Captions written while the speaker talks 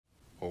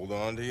Hold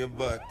on to your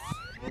butts.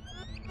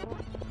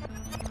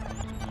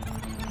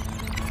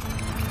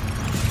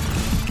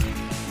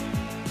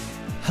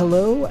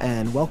 Hello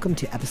and welcome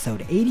to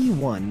episode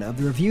 81 of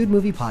the Reviewed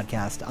Movie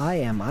Podcast. I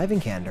am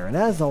Ivan Kander, and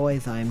as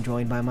always, I am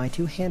joined by my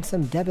two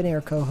handsome, debonair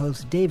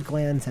co-hosts, Dave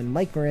Glanz and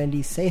Mike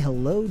Morandi. Say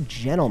hello,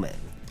 gentlemen.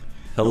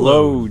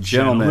 Hello,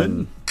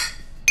 gentlemen.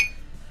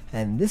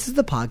 And this is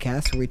the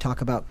podcast where we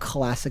talk about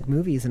classic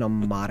movies in a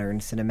modern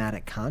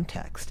cinematic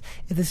context.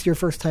 If this is your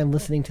first time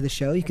listening to the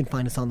show, you can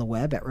find us on the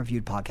web at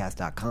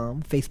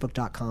reviewedpodcast.com,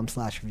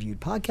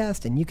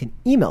 facebook.com/reviewedpodcast, and you can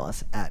email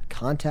us at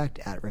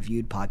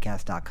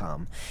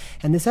contact@reviewedpodcast.com.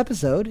 And this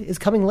episode is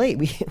coming late.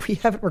 We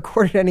haven't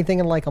recorded anything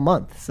in like a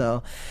month,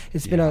 so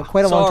it's been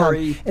quite a long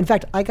time. In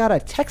fact, I got a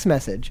text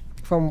message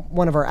from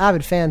one of our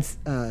avid fans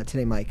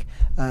today, Mike,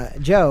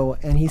 Joe,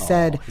 and he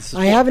said,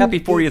 "I haven't." Happy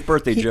 40th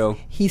birthday, Joe.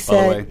 He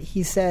said,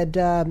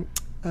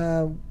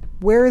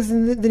 "Where is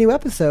the new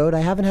episode? I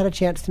haven't had a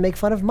chance to make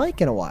fun of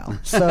Mike in a while."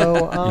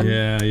 So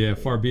yeah.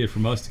 Far be it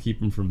from us to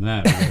keep him from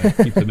that. We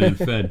gotta keep the man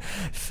fed.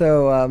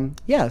 So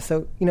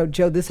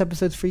Joe, this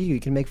episode's for you.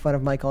 You can make fun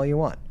of Mike all you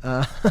want.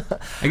 I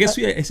guess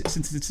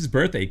since it's his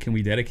birthday, can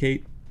we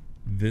dedicate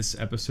this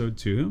episode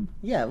to him?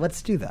 Yeah,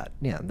 let's do that.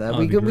 Yeah,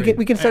 we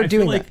can start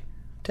doing like that.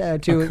 A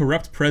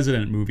corrupt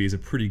president movie is a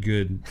pretty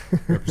good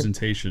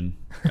representation.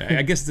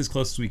 I guess it's as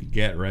close as we could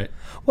get, right?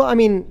 Well,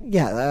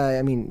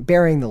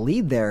 bearing the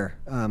lead there,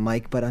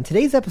 Mike. But on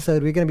today's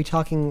episode, we're going to be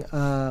talking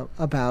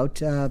about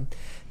the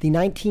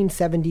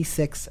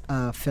 1976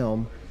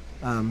 film,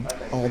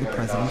 All the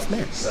President's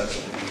Men.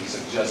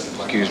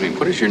 Excuse me,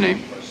 what is your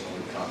name?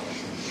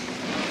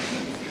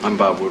 I'm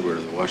Bob Woodward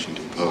of the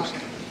Washington Post.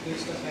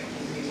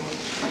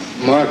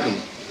 Markham.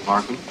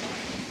 Markham?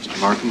 Mr.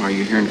 Markham, are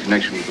you here in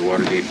connection with the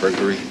Watergate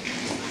burglary?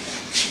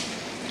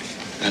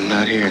 I'm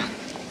not here.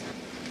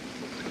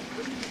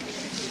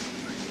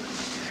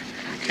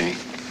 Okay.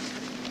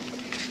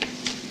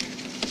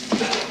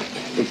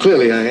 Well,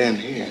 clearly I am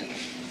here.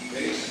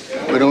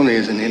 But only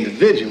as an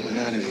individual,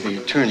 not as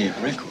the attorney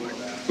of record.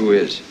 Who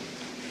is?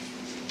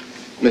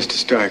 Mr.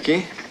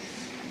 Starkey.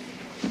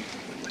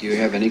 Do you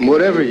have any...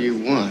 Whatever you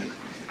want,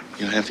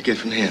 you'll have to get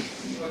from him.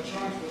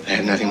 I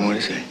have nothing more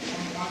to say.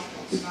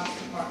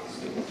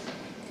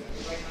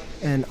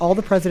 And All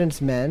the President's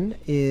Men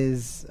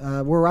is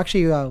we're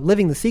actually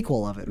living the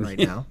sequel of it right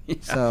now,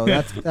 so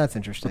that's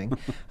interesting.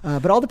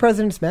 But All the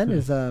President's Men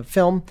is a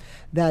film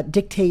that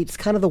dictates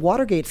kind of the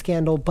Watergate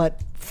scandal,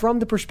 but from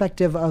the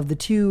perspective of the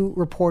two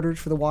reporters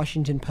for the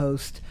Washington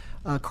Post,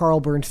 Carl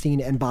Bernstein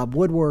and Bob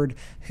Woodward,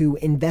 who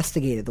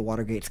investigated the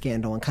Watergate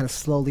scandal and kind of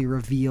slowly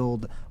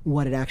revealed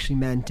what it actually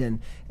meant and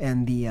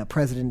the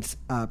President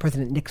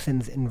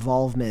Nixon's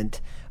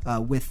involvement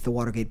with the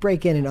Watergate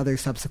break-in and other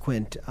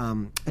subsequent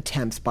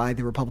attempts by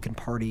the Republican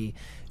Party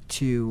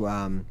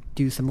to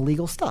do some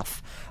illegal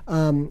stuff.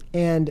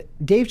 And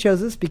Dave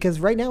chose this because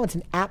right now it's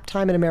an apt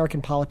time in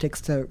American politics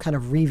to kind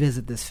of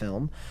revisit this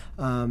film.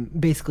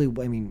 Basically,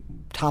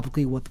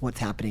 topically with what's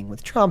happening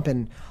with Trump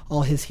and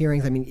all his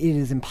hearings. It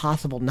is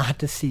impossible not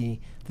to see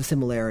the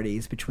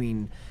similarities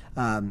between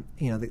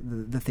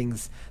the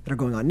things that are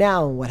going on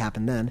now and what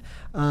happened then.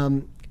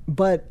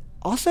 But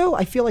also,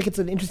 I feel like it's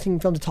an interesting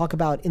film to talk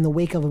about in the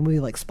wake of a movie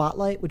like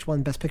Spotlight, which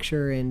won Best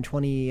Picture in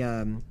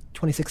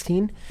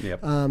 2016.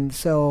 Yep.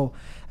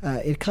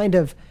 It kind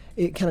of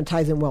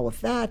ties in well with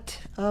that.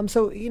 All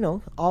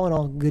in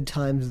all, good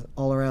times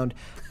all around.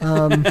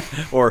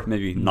 Or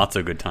maybe not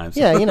so good times.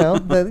 Yeah,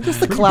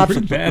 just the collapse.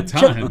 Pretty bad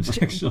times,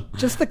 actually.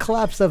 Just the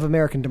collapse of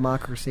American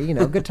democracy.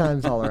 Good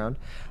times all around.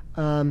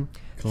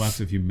 Collapse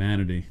of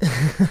humanity.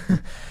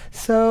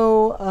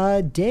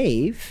 So,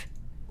 Dave,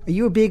 are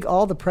you a big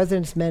All the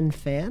President's Men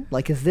fan?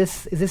 Like, is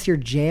this your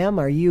jam?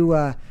 Are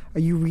you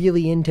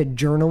really into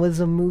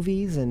journalism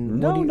movies? And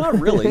no, not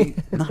really.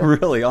 Not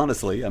really,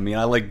 honestly.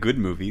 I like good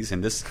movies,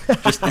 and this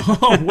just...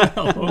 Oh,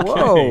 well,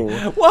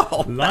 okay.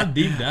 Whoa!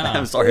 La-dee-da.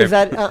 I'm sorry. Is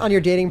that on your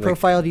dating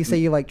profile? Do you say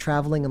you like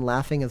traveling and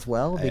laughing as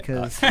well?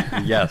 Because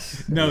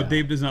yes. No, yeah.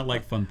 Dave does not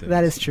like fun things.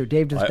 That is true.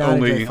 Dave does not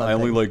enjoy fun I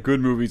only things. like good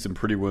movies and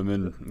pretty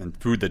women and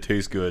food that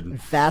tastes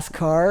good. Fast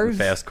cars.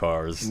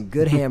 And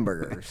good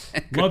hamburgers.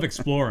 Love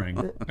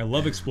exploring. I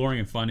love exploring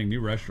and finding new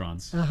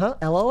restaurants.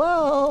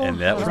 LOL. And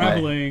that was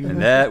Traveling.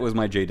 was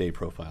my J-Day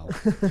profile.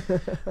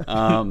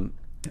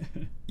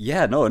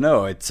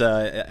 It's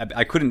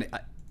I couldn't.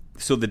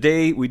 So the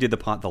day we did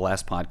the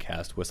last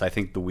podcast was, I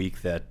think, the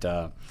week that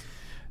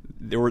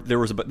there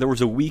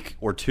was a week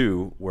or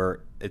two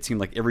where it seemed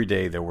like every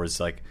day there was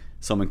like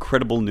some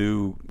incredible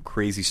new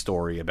crazy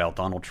story about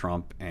Donald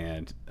Trump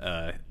and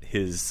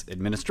his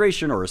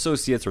administration or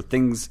associates or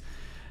things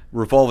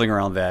revolving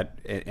around that,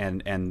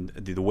 and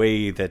the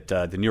way that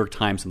the New York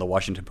Times and the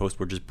Washington Post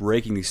were just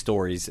breaking these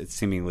stories,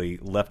 seemingly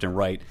left and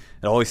right.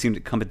 It always seemed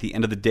to come at the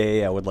end of the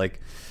day. I would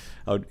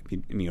I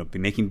would be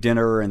making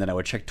dinner, and then I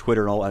would check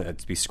Twitter, and all.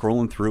 I'd be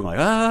scrolling through, like,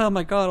 oh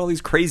my god, all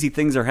these crazy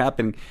things are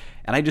happening,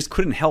 and I just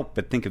couldn't help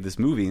but think of this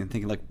movie and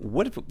thinking, like,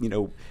 what if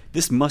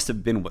this must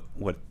have been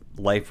what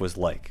life was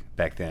like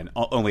back then,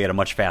 only at a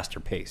much faster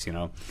pace.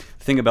 The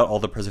thing about All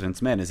the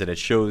President's Men is that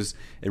it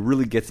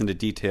really gets into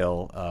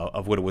detail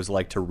of what it was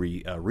like to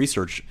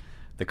research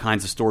the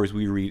kinds of stories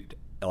we read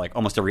like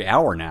almost every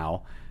hour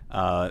now.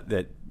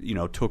 That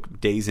took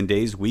days and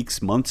days,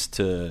 weeks, months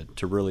to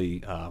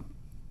really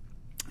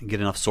get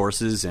enough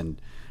sources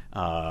and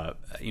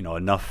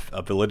enough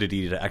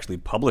validity to actually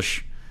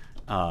publish.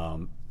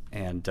 I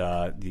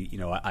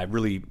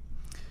really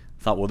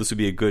thought, well, this would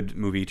be a good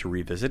movie to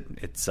revisit.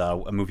 It's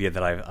a movie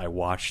that I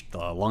watched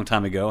a long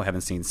time ago,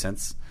 haven't seen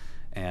since,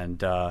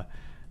 and I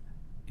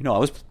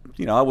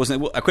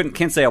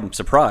can't say I'm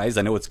surprised.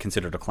 I know it's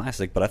considered a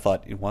classic, but I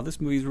thought, wow, this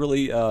movie's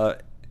really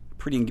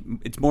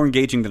it's more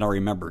engaging than I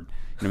remembered.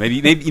 Maybe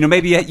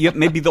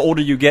the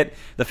older you get,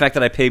 the fact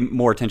that I pay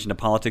more attention to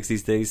politics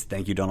these days.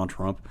 Thank you, Donald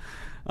Trump.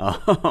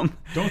 Don't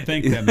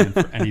thank that man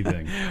for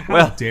anything.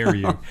 How dare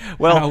you?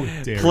 Well,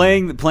 How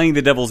dare playing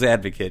the devil's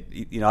advocate.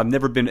 I've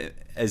never been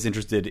as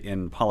interested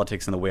in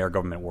politics and the way our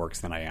government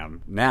works than I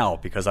am now,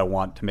 because I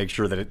want to make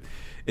sure that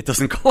it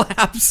doesn't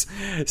collapse.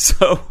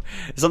 So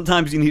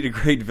sometimes you need a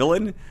great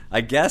villain,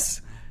 I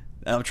guess.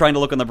 I'm trying to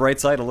look on the bright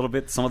side a little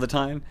bit some of the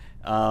time.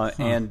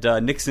 And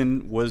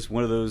Nixon was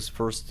one of those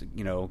first,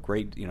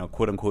 great,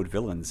 quote unquote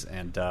villains.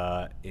 And,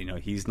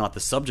 he's not the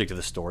subject of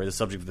the story. The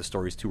subject of the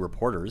story is two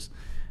reporters.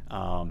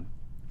 But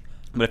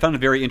I found it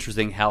very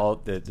interesting how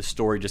the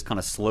story just kind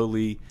of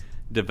slowly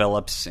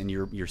develops, and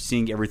you're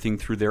seeing everything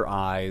through their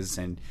eyes,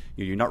 and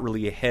you're not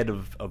really ahead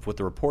of what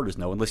the reporters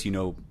know unless you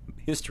know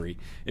history.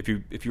 If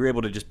you're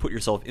able to just put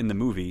yourself in the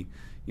movie,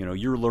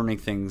 you're learning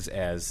things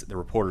as the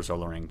reporters are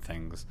learning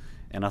things.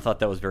 And I thought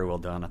that was very well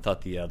done. I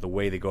thought the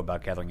way they go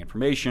about gathering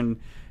information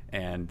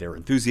and their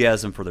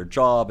enthusiasm for their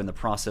job and the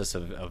process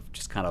of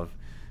just kind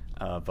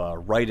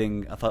of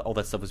writing, I thought all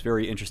that stuff was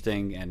very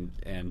interesting.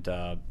 And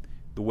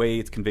the way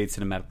it's conveyed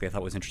cinematically, I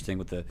thought was interesting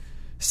with the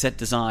set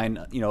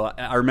design.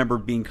 I remember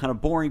being kind of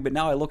boring, but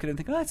now I look at it and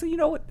think, oh, so you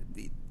know what?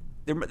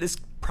 This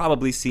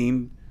probably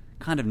seemed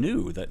kind of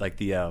new. That like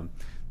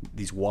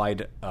these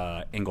wide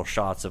angle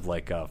shots of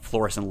like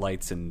fluorescent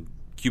lights and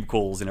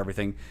cubicles and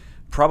everything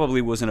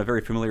probably wasn't a very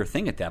familiar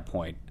thing at that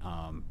point,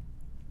 in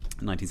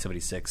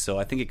 1976. So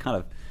I think it kind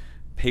of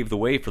paved the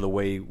way for the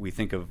way we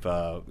think of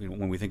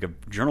when we think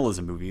of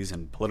journalism movies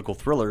and political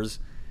thrillers.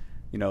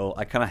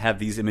 I kind of have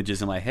these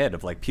images in my head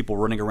of like people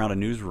running around a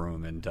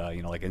newsroom and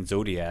like in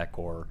Zodiac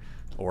or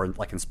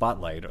like in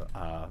Spotlight,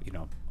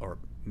 or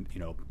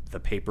The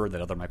Paper,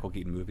 that other Michael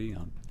Keaton movie.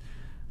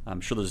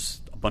 I'm sure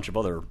there's a bunch of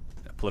other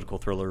political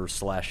thriller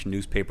 /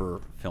 newspaper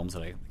films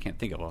that I can't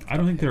think of. I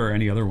don't think there are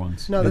any other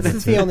ones. No, this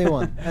is the only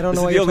one. I don't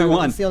know why you're you're the only talking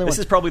one. This is the only one. This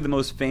is probably the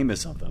most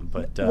famous of them.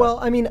 But well,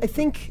 I mean, I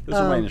think those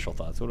are my initial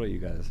thoughts. What about you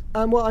guys?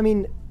 Well, I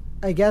mean,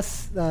 I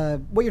guess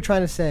what you're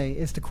trying to say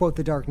is, to quote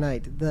The Dark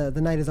Knight, the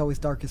night is always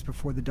darkest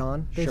before the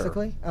dawn,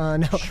 basically. Sure.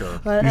 No. Sure.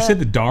 You said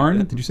the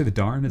darn? Did you say the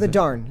darn? The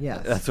darn,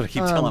 yes. That's what I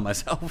keep telling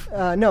myself.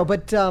 No,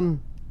 but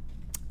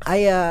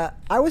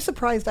I was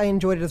surprised I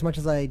enjoyed it as much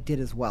as I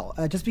did as well,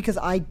 just because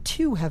I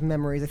too have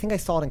memories. I think I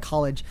saw it in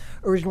college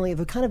originally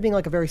of it kind of being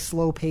like a very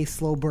slow-paced,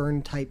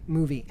 slow-burn type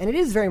movie, and it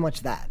is very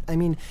much that. I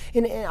mean,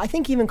 I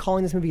think even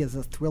calling this movie as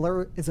a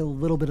thriller is a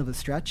little bit of a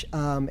stretch.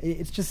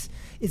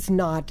 It's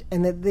not,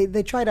 and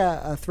they try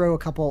to throw a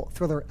couple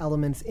thriller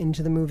elements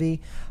into the movie,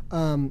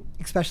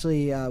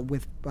 especially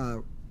with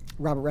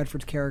Robert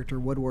Redford's character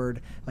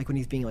Woodward, like when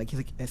he's like,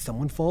 is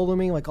someone following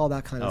me? Like all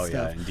that kind of stuff.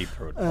 Oh yeah, and Deep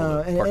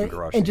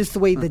Throat, and just the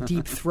way the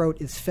Deep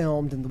Throat is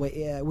filmed, and the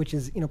way which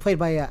is played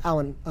by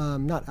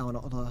not Alan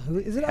Alda, who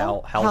is it?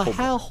 Hal Holbrook.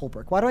 Hal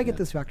Holbrook. Why do I get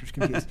those actors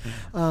confused?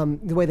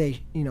 The way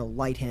they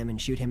light him and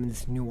shoot him in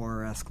this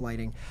noir-esque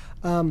lighting.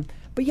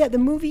 But yeah, the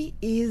movie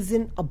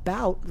isn't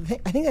about.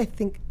 I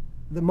think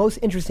the most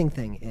interesting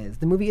thing is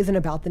the movie isn't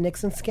about the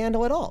Nixon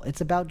scandal at all. It's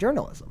about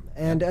journalism.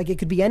 And it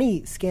could be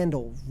any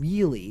scandal,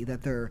 really,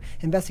 that they're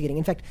investigating.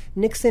 In fact,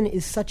 Nixon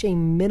is such a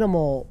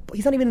minimal...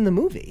 He's not even in the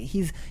movie.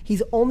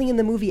 He's only in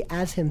the movie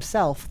as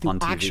himself through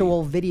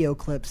actual video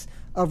clips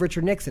of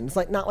Richard Nixon. It's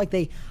not like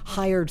they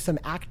hired some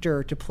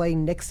actor to play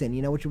Nixon,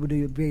 which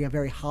would be a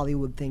very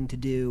Hollywood thing to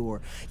do,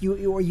 or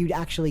you'd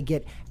actually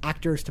get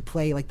actors to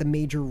play like the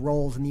major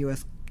roles in the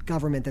U.S.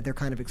 government that they're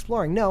kind of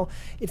exploring. No,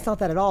 it's not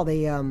that at all.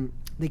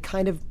 They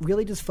kind of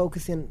really just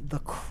focus in the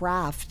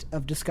craft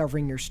of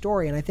discovering your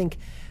story. And I think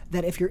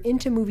that if you're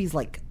into movies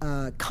like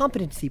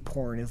competency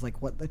porn is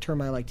like what the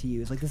term I like to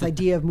use, like this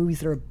idea of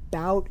movies that are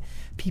about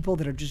people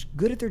that are just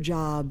good at their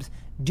jobs,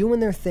 doing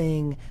their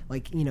thing,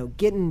 like,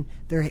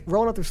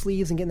 rolling up their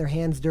sleeves and getting their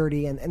hands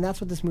dirty. And that's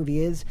what this movie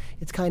is.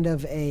 It's kind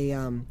of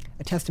a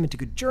testament to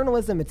good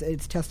journalism.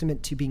 It's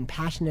testament to being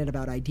passionate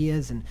about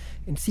ideas and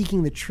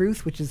seeking the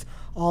truth, which is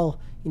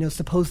all,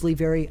 supposedly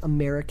very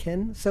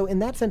American. So in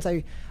that sense,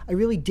 I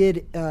really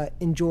did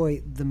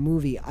enjoy the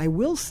movie. I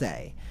will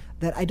say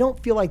that I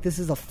don't feel like this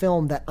is a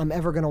film that I'm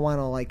ever going to want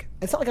to like.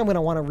 It's not like I'm going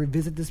to want to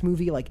revisit this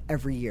movie like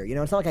every year. You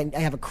know, it's not like I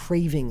have a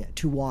craving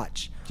to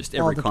watch. Just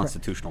every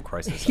constitutional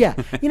crisis. Yeah,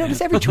 you know,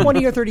 just every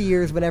 20 or 30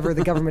 years, whenever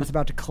the government's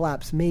about to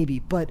collapse, maybe.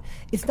 But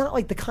it's not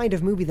like the kind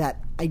of movie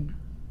that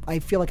I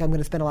feel like I'm going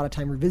to spend a lot of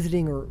time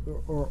revisiting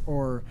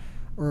or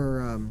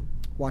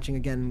watching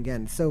again and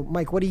again. So,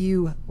 Mike, what do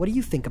you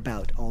think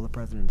about All the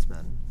President's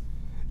Men?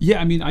 Yeah,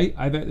 I mean,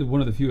 I've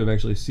one of the few I've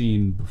actually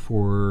seen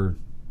before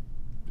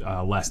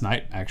last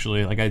night.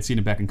 Actually, like I'd seen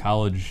it back in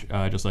college,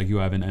 just like you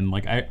have, and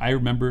like I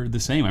remember the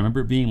same. I remember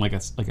it being like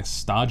a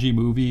stodgy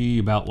movie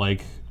about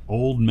like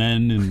old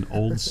men in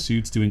old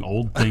suits doing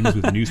old things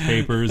with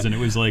newspapers, and it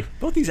was like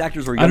both these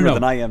actors were younger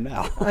than I am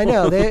now. I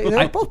know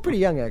they're both pretty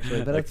young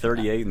actually, but like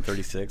 38 and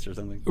 36 or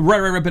something.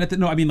 Right. But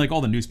no, I mean like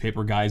all the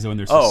newspaper guys though, and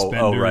their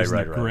suspenders, and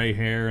their gray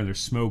hair, and they're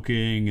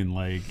smoking, and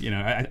like you know,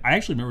 I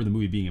actually remember the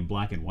movie being in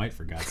black and white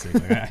for God's sake.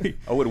 Like,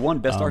 it won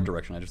Best Art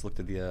Direction. I just looked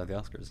at the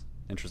Oscars.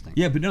 Interesting.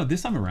 Yeah, but no,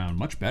 this time around,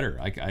 much better.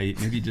 Like I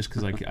maybe just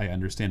because like I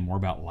understand more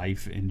about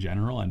life in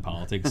general and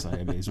politics,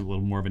 it's a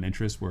little more of an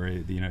interest where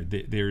you know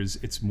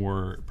it's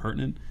more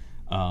pertinent.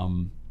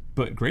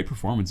 But great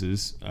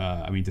performances,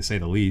 I mean, to say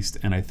the least.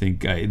 And I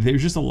think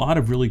there's just a lot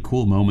of really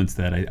cool moments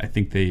that I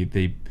think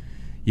they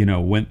you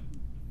know, went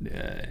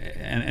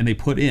and they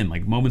put in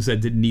like moments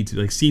that didn't need to,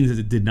 like scenes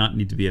that did not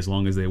need to be as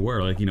long as they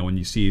were. Like, you know, when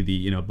you see the,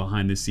 you know,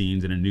 behind the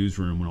scenes in a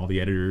newsroom when all the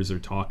editors are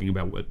talking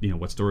about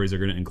what stories they're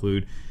going to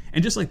include,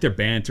 and just like their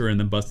banter and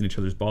them busting each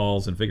other's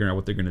balls and figuring out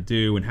what they're going to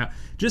do and how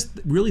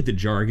just really the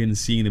jargon,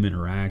 seeing them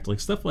interact, like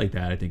stuff like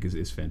that, I think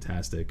is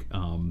fantastic.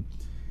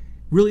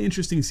 Really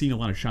interesting seeing a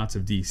lot of shots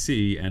of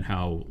DC and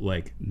how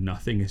like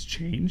nothing has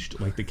changed.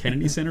 Like the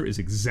Kennedy Center is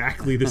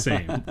exactly the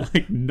same.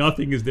 Like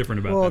nothing is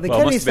different about that.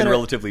 It must have been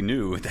relatively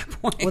new at that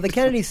point. Well, the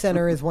Kennedy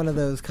Center is one of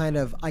those kind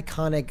of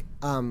iconic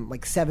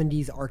like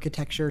 70s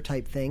architecture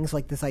type things.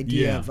 Like this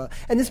idea of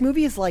and this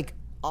movie is like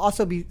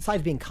also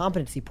besides being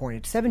competency porn,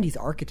 it's 70s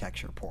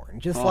architecture porn.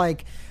 Just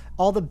like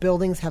all the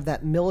buildings have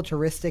that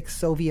militaristic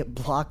Soviet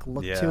bloc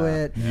look to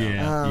it.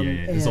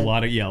 There's a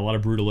lot of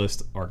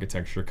brutalist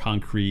architecture,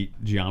 concrete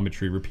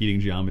geometry, repeating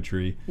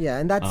geometry. Yeah,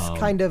 and that's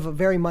kind of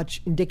very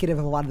much indicative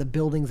of a lot of the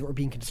buildings that were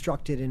being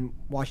constructed in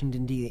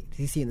Washington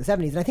D.C. in the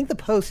 70s. And I think the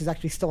Post is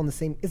actually still in the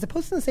same. Is the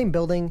Post in the same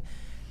building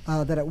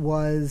that it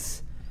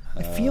was?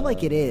 I feel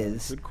like it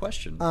is. Good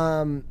question.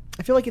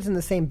 I feel like it's in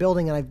the same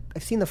building, and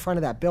I've seen the front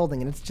of that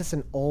building, and it's just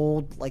an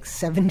old like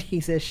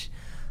 70s-ish.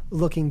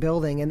 Looking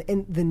building,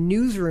 and the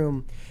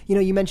newsroom, you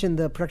know, you mentioned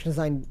the production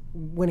design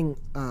winning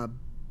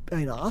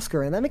an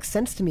Oscar, and that makes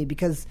sense to me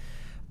because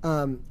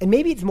and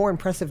maybe it's more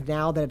impressive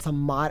now that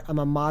I'm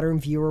a modern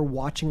viewer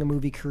watching a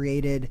movie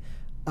created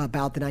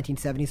about the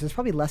 1970s, so it's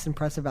probably less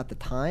impressive at the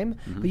time,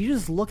 but you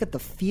just look at the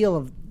feel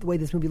of the way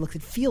this movie looks,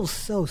 it feels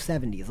so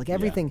 70s, like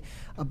everything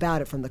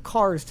about it, from the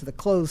cars to the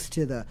clothes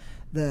to the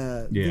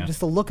just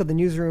the look of the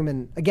newsroom.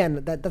 And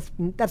again,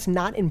 that's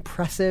not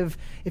impressive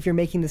if you're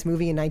making this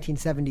movie in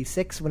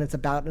 1976 when it's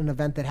about an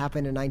event that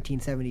happened in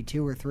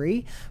 1972 or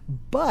 3.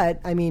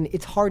 But I mean,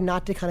 it's hard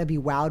not to kind of be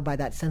wowed by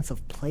that sense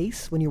of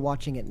place when you're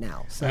watching it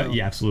now. So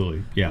yeah,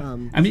 absolutely, yeah.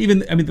 I mean,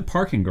 the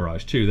parking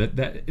garage too.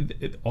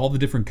 That all the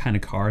different kind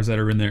of cars that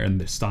are in there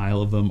and the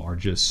style of them are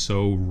just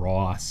so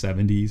raw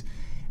 70s.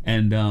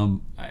 And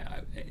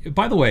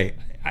by the way,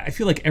 I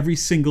feel like every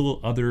single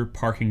other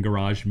parking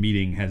garage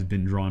meeting has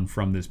been drawn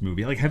from this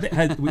movie. Like,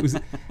 had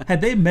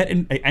they met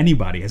in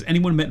anybody? Has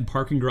anyone met in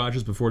parking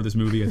garages before this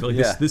movie? I feel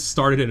like this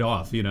started it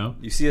off. You know,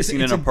 you see a scene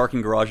in a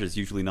parking garage is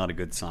usually not a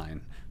good sign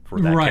for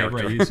that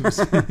character.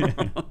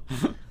 Right.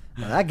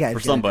 Well, that guy's for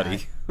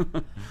somebody.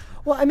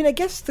 Well, I mean, I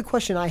guess the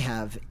question I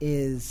have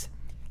is,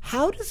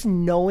 how does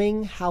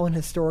knowing how an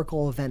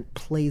historical event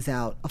plays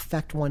out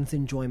affect one's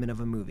enjoyment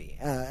of a movie?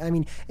 I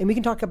mean, and we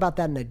can talk about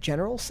that in a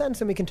general sense,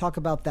 and we can talk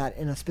about that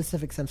in a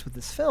specific sense with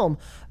this film.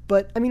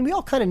 But, I mean, we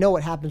all kind of know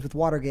what happens with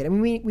Watergate. I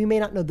mean, we may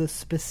not know the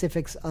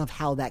specifics of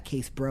how that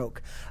case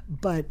broke.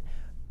 But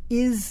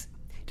does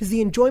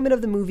the enjoyment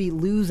of the movie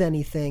lose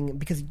anything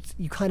because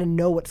you kind of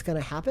know what's going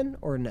to happen,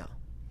 or no?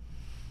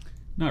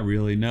 Not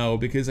really, no,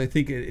 because I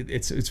think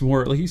it's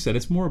more, like you said,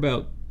 it's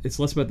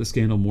less about the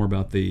scandal, more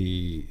about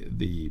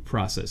the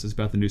process. It's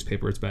about the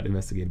newspaper. It's about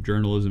investigative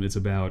journalism. It's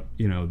about,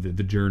 you know,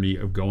 the journey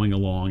of going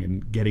along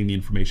and getting the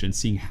information and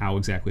seeing how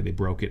exactly they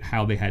broke it,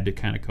 how they had to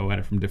kind of go at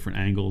it from different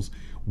angles,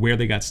 where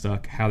they got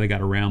stuck, how they got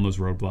around those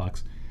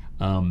roadblocks.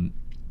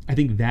 I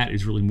think that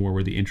is really more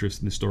where the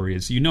interest in the story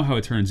is. So you know how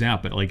it turns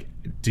out, but like,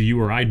 do you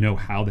or I know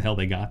how the hell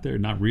they got there?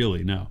 Not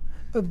really, no.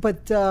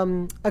 But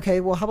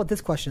okay, well, how about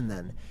this question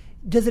then?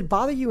 Does it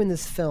bother you in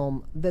this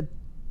film that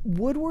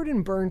Woodward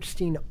and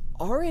Bernstein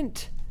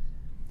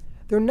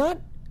they're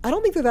not, I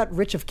don't think they're that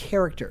rich of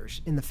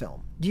characters in the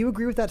film. Do you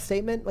agree with that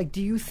statement? Like,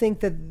 do you think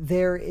that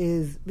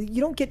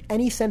you don't get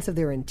any sense of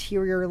their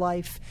interior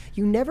life?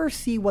 You never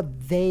see what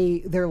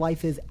their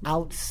life is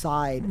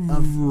outside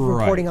of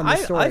reporting on the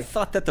story. I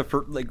thought that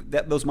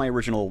that was my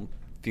original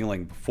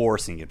feeling before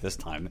seeing it this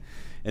time.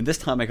 And this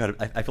time I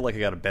feel like I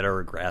got a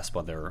better grasp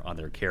on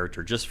their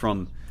character just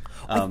from,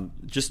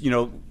 you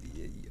know,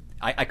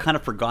 I kind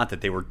of forgot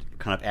that they were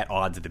kind of at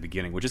odds at the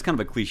beginning, which is kind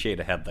of a cliche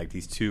to have like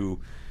these two,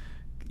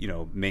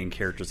 main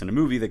characters in a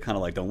movie that kind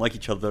of like don't like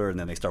each other, and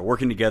then they start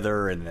working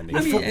together, and then they.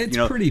 I mean, it's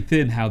pretty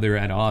thin how they're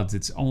at odds.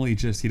 It's only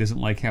just he doesn't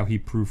like how he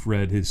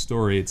proofread his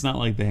story. It's not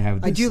like they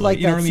have. This, I do like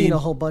that scene I mean? a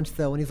whole bunch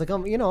though when he's like,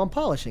 I'm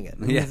polishing it.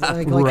 And Yeah. he's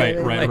like,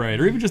 Right.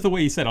 Or even just the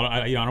way he said,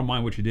 I don't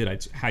mind what you did.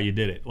 It's how you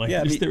did it. Like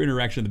Yeah, their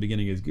interaction at the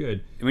beginning is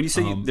good. And when you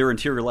say their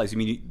interior lives,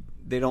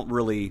 they don't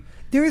really.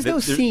 There is no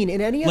scene in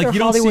any other Like you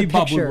don't Hollywood see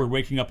Bob picture. Woodward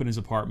waking up in his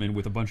apartment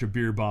with a bunch of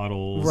beer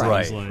bottles.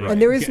 Right. And, And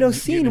there is no getting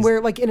scene his-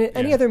 where, like in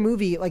any Yeah. other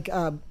movie, like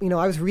I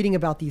was reading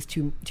about these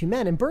two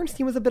men, and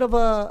Bernstein was a bit of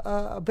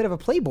a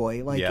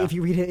playboy. Like Yeah. if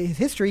you read his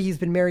history, he's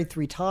been married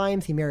 3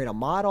 times. He married a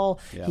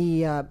model. Yeah.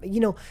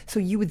 He, so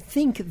you would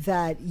think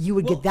that you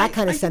would get that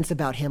kind of sense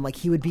about him. Like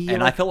he would be.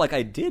 And I felt like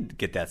I did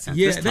get that sense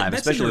Yeah, this time,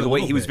 that's in especially there the a way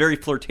little he was bit. very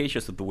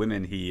flirtatious with the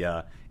women he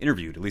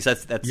interviewed. At least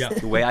that's Yeah.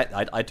 the way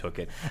I took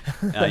it.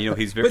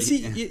 He's very. But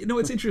see,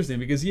 it's interesting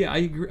because I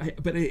agree.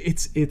 But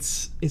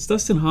it's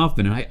Dustin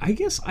Hoffman, and I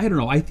guess I don't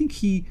know. I think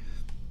he.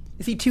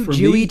 is he too for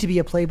Jewy me- to be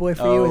a playboy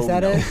for you? Is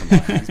that no, it? come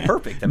on. He's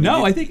perfect. I mean,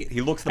 No, I think-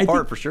 he looks the I part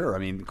think- for sure. I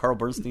mean, Carl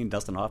Bernstein,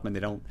 Dustin Hoffman. They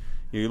don't.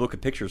 You look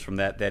at pictures from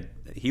that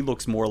he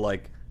looks more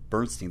like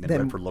Bernstein than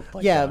Then- Redford looked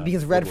like. yeah,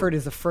 because Woodward. Redford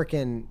is a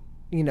frickin'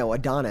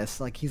 Adonis.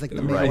 Like he's like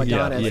the male Right,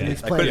 yeah, Adonis. yeah. And he's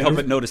I couldn't playing. help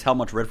but notice how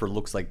much Redford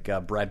looks like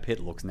Brad Pitt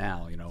looks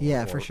now.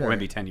 Yeah, or, for sure. Or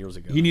maybe 10 years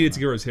ago. He needed to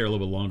grow his hair a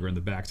little bit longer in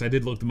the back. So I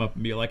did look them up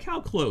and be like,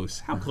 how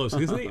close? Because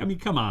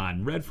come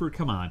on, Redford,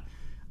 come on.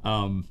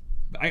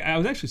 I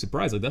was actually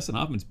surprised. Like Dustin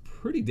Hoffman's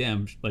pretty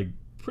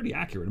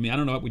accurate. I mean, I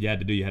don't know what you had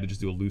to do. You had to just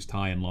do a loose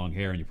tie and long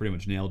hair, and you pretty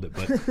much nailed it.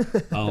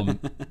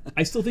 But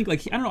I still think,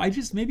 like, I don't know. I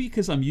just maybe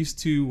because I'm used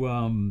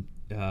to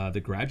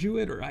The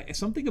Graduate, or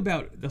something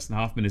about Dustin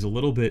Hoffman is a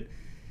little bit.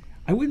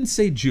 I wouldn't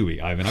say Jewy,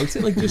 Ivan. I would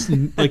say like just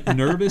like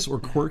nervous or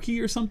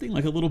quirky or something,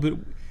 like a little bit,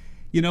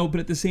 But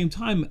at the same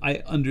time, I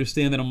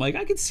understand that I'm like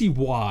I could see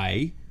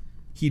why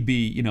he'd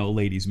be, a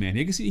ladies' man.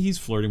 I can see he's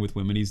flirting with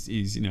women.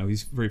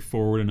 He's very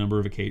forward a number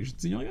of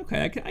occasions, and you're like,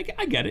 okay,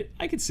 I get it.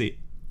 I could see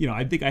it.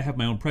 I think I have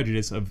my own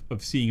prejudice of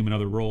seeing him in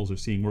other roles or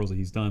seeing roles that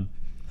he's done.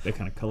 That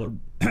kind of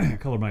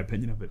colored my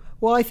opinion of it.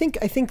 Well, I think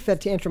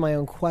that to answer my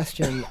own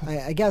question,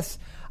 I guess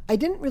I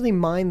didn't really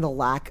mind the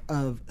lack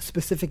of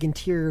specific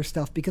interior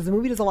stuff because the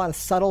movie does a lot of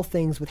subtle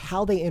things with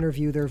how they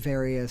interview their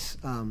various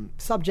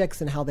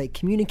subjects and how they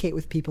communicate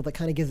with people that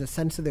kind of gives a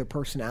sense of their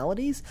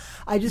personalities.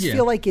 I just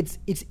feel like it's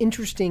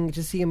interesting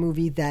to see a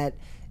movie that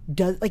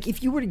does, like,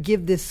 if you were to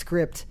give this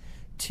script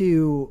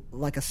to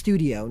like a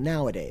studio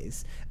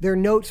nowadays, their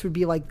notes would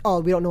be like,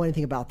 "Oh, we don't know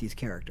anything about these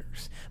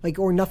characters," like,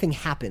 or nothing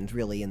happens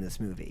really in this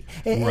movie.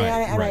 And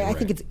I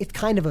think it's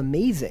kind of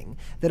amazing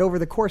that over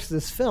the course of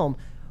this film,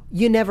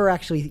 you never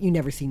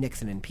see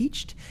Nixon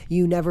impeached.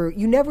 You never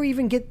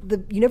even get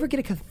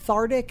a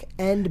cathartic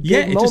end big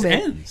it moment. just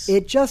ends.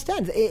 It just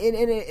ends.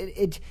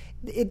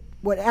 It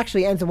what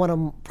actually ends in one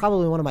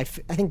of my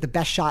I think the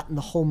best shot in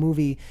the whole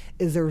movie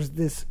is there's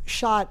this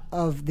shot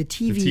of the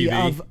TV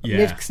of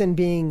Nixon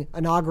being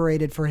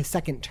inaugurated for his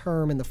second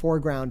term in the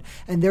foreground,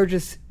 and they're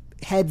just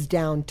heads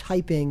down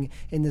typing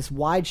in this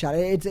wide shot.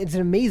 It's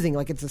an amazing,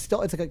 like it's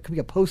like it could be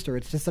a poster.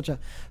 It's just such a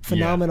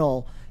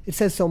phenomenal. It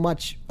says so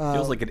much.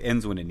 Feels like it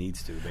ends when it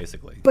needs to,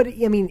 basically. But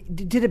I mean,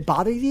 did it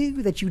bother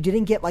you that you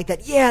didn't get like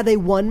that? Yeah, they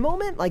won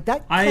moment like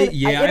that.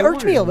 It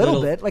irked me a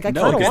little bit. Like I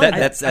No, kind of because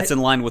wanted that's in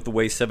line with the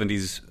way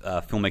 70s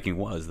filmmaking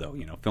was, though.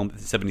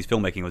 70s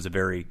filmmaking was a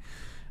very,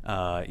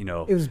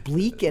 it was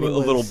bleak and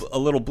a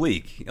little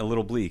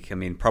bleak. I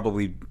mean,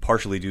 probably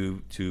partially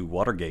due to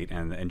Watergate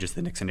and just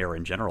the Nixon era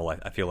in general.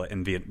 I feel like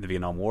in the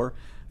Vietnam War,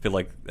 I feel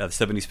like the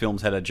 70s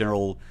films had a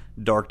general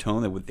dark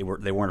tone. They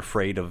weren't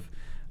afraid of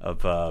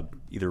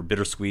either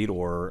bittersweet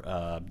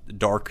or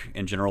dark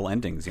in general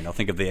endings.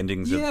 Think of the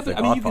endings of The but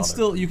I mean,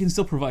 Godfather. you can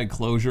still provide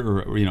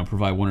closure or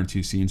provide one or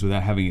two scenes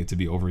without having it to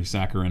be overly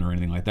saccharine or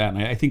anything like that.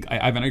 And I think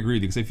I agree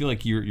with you because I feel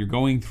like you're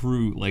going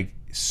through like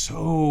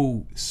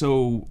so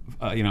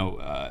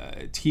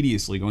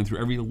tediously going through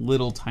every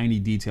little tiny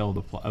detail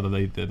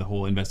of the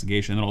whole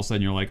investigation, and then all of a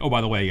sudden you're like, oh, by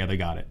the way, yeah, they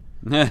got it.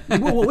 Like,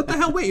 well, what the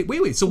hell?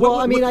 Wait. So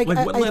what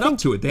led up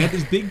to it? They had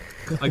this big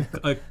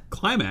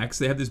climax.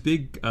 They had this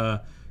big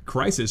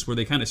crisis where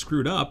they kind of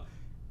screwed up,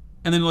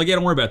 and then like, yeah,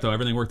 don't worry about it though.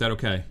 Everything worked out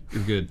okay.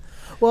 You're good.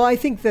 Well, I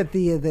think that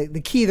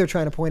the key they're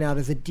trying to point out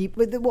is a deep.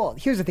 Well,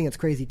 here's the thing that's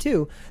crazy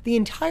too. The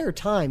entire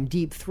time,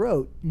 Deep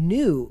Throat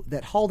knew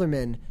that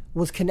Halderman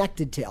was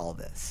connected to all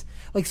this.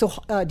 Like, so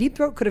Deep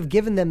Throat could have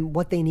given them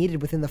what they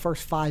needed within the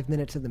first 5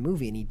 minutes of the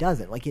movie, and he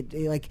doesn't.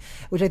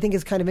 Which I think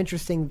is kind of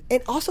interesting.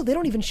 And also, they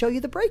don't even show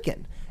you the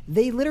break-in.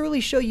 They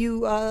literally show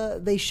you.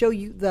 They show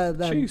you the.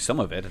 Show you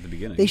some of it at the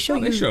beginning. They show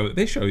you.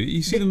 They show you.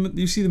 You see them.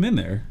 You see them in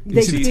there.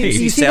 They- see the you tape.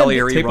 see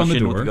Salieri tape on rush the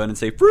in with door. the gun and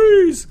say,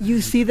 "Freeze!"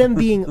 You see them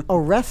being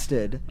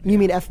arrested. You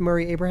mean F.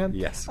 Murray Abraham?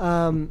 Yes.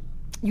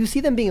 You see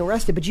them being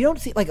arrested, but you don't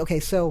see, like, okay,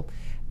 so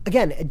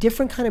again, a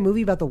different kind of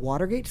movie about the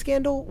Watergate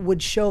scandal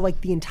would show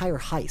like the entire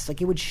heist. Like,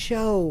 it would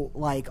show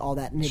like all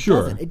that, and it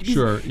doesn't.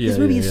 This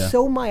movie is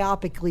so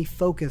myopically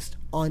focused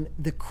on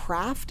the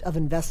craft of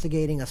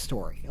investigating a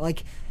story.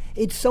 Like,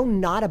 it's so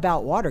not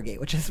about Watergate,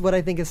 which is what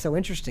I think is so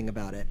interesting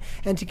about it.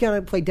 And to kind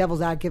of play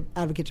devil's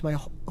advocate to my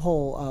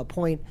whole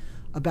point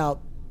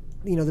about,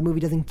 the movie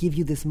doesn't give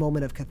you this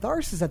moment of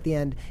catharsis at the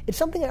end, it's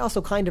something I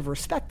also kind of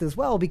respect as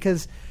well,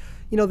 because,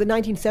 the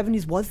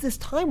 1970s was this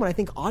time when I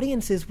think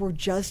audiences were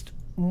just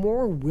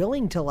more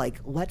willing to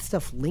let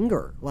stuff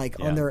linger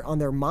on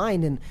their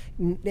mind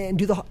and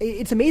do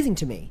it's amazing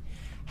to me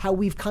how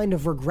we've kind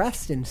of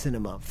regressed in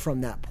cinema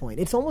from that point.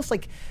 It's almost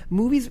like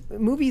movies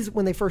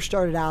when they first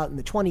started out in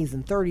the 20s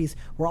and 30s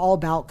were all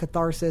about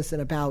catharsis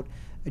and about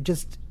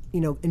just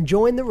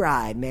enjoying the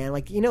ride, man.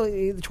 The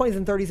 20s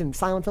and 30s and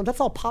silent films, that's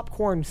all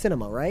popcorn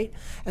cinema, right?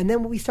 And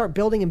then when we start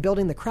building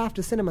the craft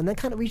of cinema, and then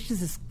kind of reaches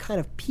this kind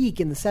of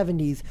peak in the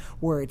 70s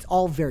where it's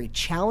all very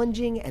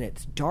challenging and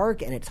it's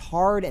dark and it's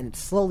hard and it's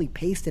slowly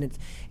paced and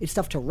it's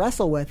stuff to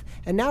wrestle with.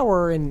 And now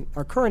we're in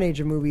our current age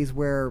of movies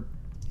where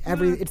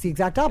it's the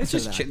exact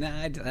opposite of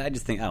that. I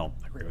just think I don't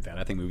agree with that.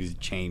 I think movies have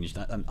changed.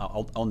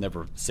 I'll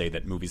never say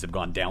that movies have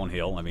gone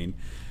downhill. I mean,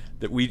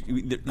 that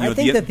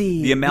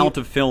the amount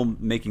of film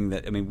making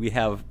that. I mean, we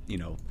have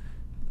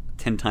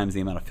 10 times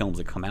the amount of films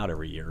that come out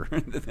every year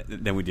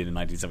than we did in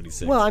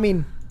 1976. Well, I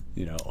mean,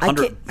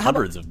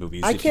 hundreds of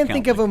movies. I can't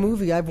think of a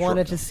movie I've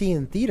wanted to see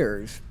in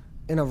theaters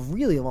in a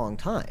really long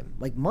time,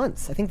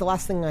 months. I think the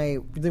last thing I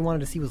really wanted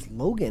to see was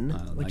Logan.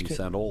 Now you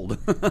sound old.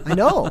 I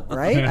know,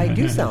 right? I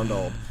do sound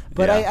old,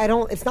 but I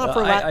don't. It's not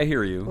for. I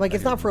hear you.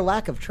 It's not for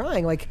lack of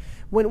trying.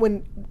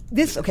 When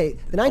this a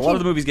lot of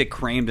the movies get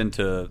crammed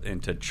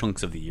into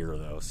chunks of the year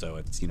though, so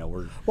it's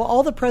we're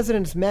All the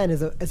President's Men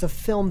is a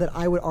film that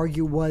I would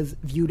argue was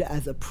viewed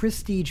as a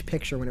prestige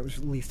picture when it was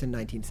released in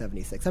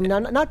 1976. I mean,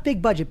 not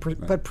big budget,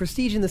 but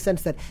prestige in the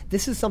sense that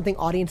this is something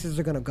audiences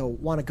are going to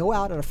want to go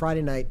out on a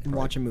Friday night and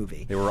watch a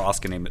movie. They were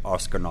Oscar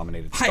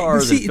nominated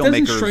stars and filmmakers. It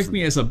doesn't strike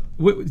me as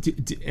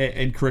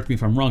and correct me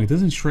if I'm wrong. It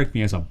doesn't strike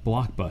me as a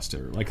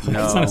blockbuster. It's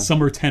not a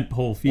summer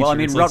tentpole feature. Well, I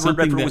mean, Robert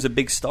Redford was a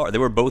big star. They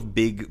were both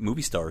big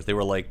movie stars. They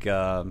were I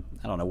don't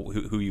know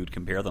who you would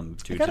compare them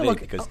to today,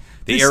 because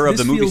the era of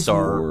the movie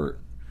star.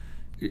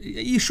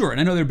 Sure, and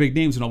I know they're big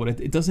names and all, but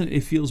it doesn't.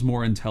 It feels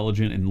more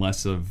intelligent and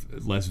less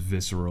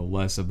visceral,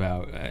 less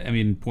about. I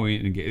mean,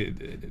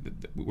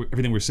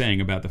 everything we're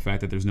saying about the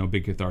fact that there's no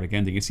big cathartic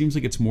ending. It seems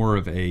like it's more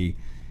of a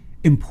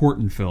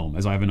important film,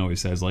 as Ivan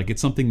always says.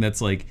 It's something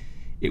that's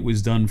it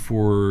was done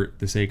for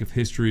the sake of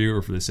history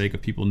or for the sake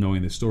of people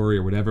knowing the story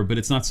or whatever, but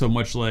it's not so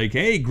much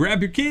hey, grab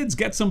your kids,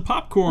 get some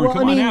popcorn,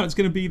 come on out. It's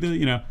going to be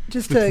the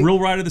thrill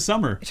ride of the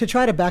summer. To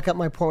try to back up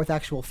my point with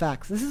actual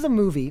facts, this is a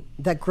movie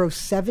that grossed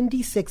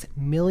 $76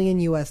 million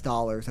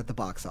at the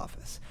box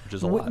office. Which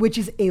is a lot. Which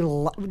is a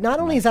lot. Not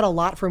only is that a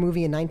lot for a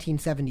movie in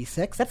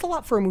 1976, that's a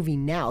lot for a movie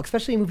now,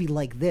 especially a movie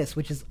like this,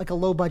 which is a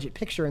low budget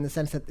picture in the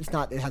sense that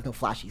it has no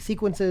flashy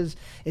sequences.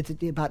 It's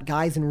about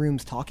guys in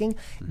rooms talking.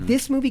 Mm-hmm.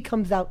 This movie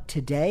comes out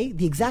today,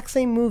 the exact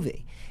same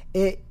movie.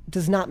 It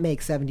does not make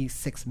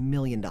 $76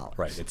 million.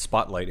 Right. It's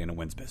Spotlight and it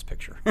wins Best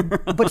Picture.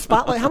 But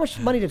Spotlight, how much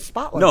money did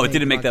Spotlight No, make? it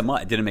didn't make that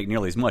much. It didn't make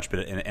nearly as much, but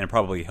it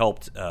probably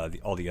helped.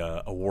 All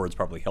the awards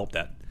probably helped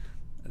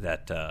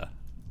that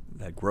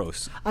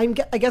gross. I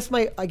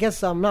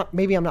guess I'm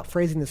not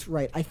phrasing this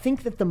right. I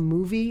think that a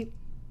movie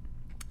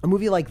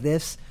like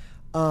this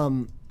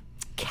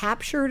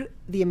captured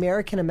the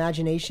American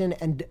imagination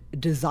and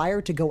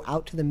desire to go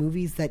out to the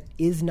movies that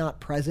is not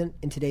present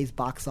in today's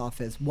box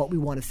office. What we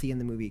want to see in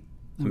the movie.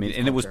 I mean,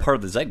 and it was part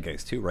of the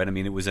zeitgeist too, right? I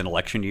mean, it was an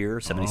election year,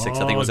 76. I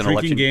think it was an drinking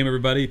election game.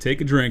 Everybody,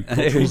 take a drink.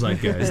 Cultural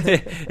zeitgeist.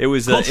 It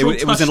was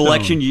an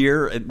election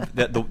year.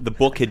 That the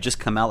book had just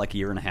come out a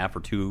year and a half or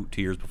 2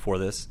 years before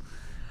this.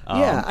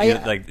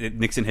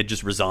 Nixon had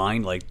just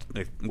resigned,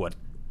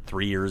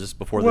 3 years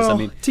before this. I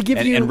mean,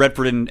 and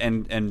Redford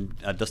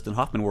and Dustin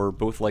Hoffman were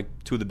both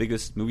two of the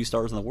biggest movie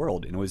stars in the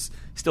world, and it was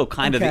still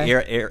kind of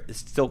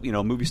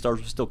movie stars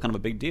were still kind of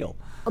a big deal.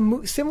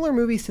 Similar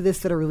movies to this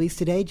that are released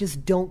today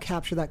just don't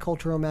capture that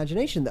cultural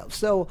imagination, though.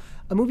 So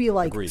a movie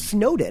like Agreed.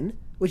 Snowden,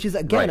 which is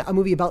again a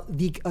movie about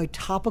a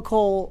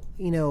topical,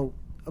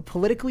 a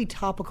politically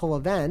topical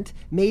event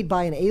made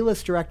by an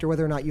A-list director,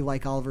 whether or not you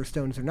like Oliver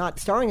Stone's or not,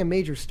 starring a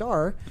major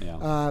star,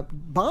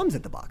 bombs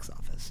at the box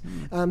office.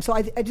 So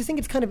I just think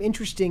it's kind of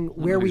interesting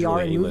where we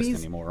are in movies.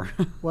 Anymore.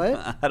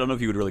 What? I don't know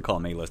if you would really call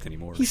him A-list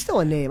anymore. He's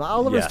still a name.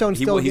 Oliver Stone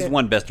still. He's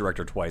won Best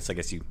Director twice. I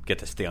guess you get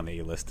to stay on the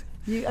A-list.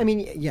 I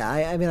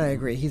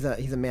agree. He's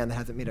a man that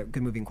hasn't made a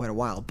good movie in quite a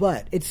while.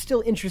 But it's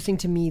still interesting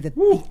to me that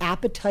the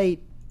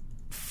appetite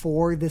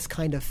for this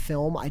kind of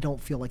film, I don't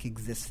feel like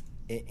exists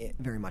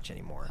very much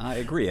anymore. I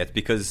agree. It's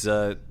because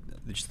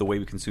just the way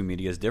we consume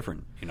media is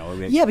different.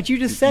 Yeah, but you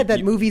just said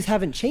that movies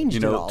haven't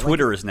changed at all.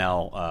 Twitter is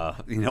now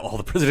all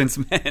the President's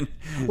Men.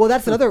 Well,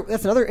 that's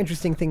another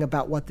interesting thing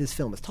about what this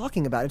film is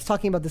talking about. It's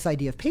talking about this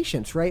idea of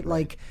patience, right?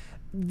 Like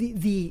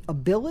the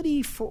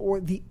ability for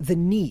the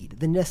need,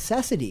 the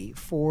necessity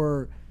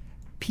for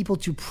people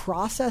to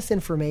process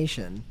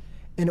information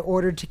in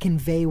order to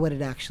convey what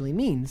it actually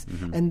means.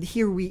 Mm-hmm. And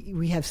here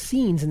we have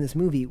scenes in this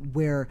movie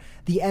where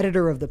the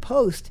editor of the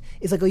Post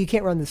is like, oh, you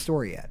can't run this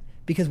story yet.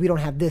 because we don't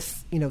have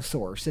this,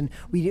 source, and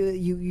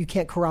you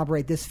can't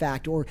corroborate this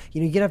fact, or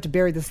you're gonna have to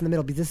bury this in the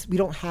middle because we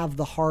don't have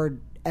the hard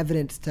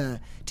evidence to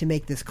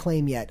make this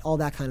claim yet. All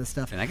that kind of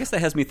stuff. And I guess that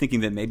has me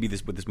thinking that maybe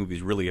what this movie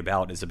is really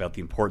about is about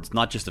the importance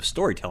not just of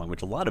storytelling,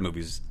 which a lot of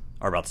movies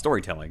are about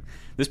storytelling.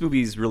 This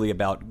movie is really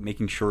about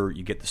making sure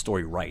you get the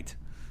story right.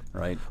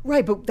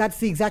 Right, but that's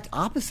the exact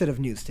opposite of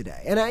news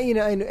today. And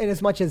and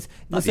as much as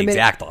not the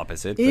exact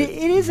opposite, it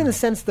is in a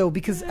sense though,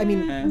 because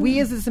we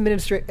as this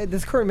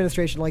current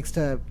administration likes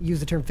to use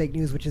the term fake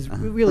news, which is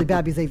really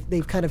bad because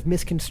they've kind of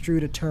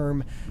misconstrued a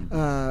term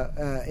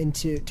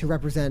to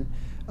represent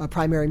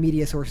primary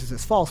media sources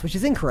as false, which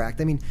is incorrect.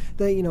 I mean,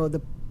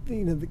 the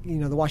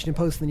Washington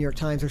Post and the New York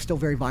Times are still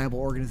very viable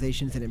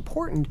organizations and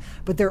important,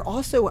 but they're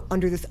also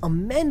under this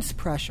immense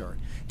pressure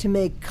to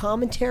make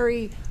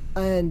commentary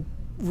and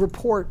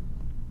report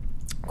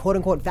quote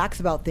unquote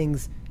facts about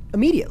things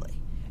immediately,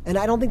 and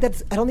I don't think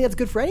that's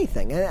good for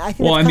anything. And I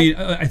think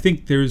I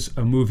think there's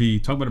a movie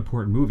talking about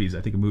important movies. I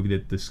think a movie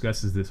that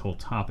discusses this whole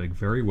topic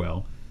very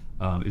well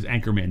is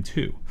Anchorman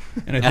 2,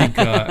 and I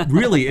think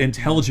really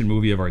intelligent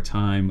movie of our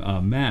time,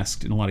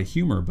 masked in a lot of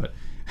humor, but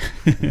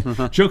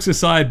jokes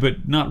aside,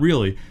 but not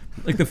really.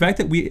 Like the fact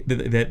that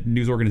that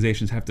news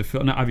organizations have to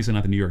fill, obviously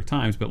not the New York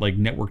Times, but like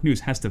network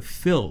news has to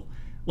fill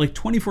like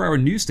 24-hour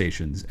news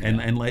stations,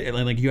 and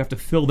like you have to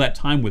fill that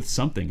time with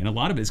something, and a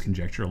lot of it is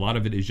conjecture, a lot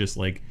of it is just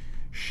like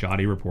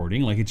shoddy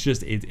reporting. Like it's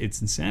just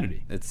it's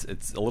insanity. It's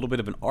a little bit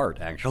of an art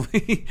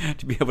actually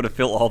to be able to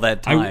fill all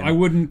that time. I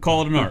wouldn't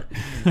call it an art.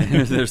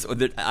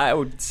 I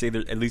would say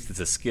at least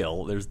it's a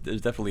skill. There's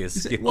definitely a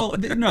skill. Well,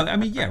 no, I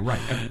mean, yeah, right.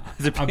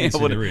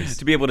 Obviously there is.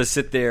 To be able to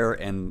sit there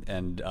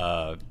and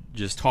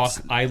just talk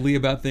idly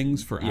about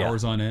things for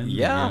hours on end.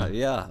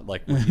 Yeah.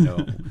 Like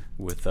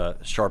with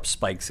sharp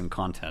spikes in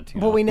content.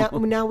 Well,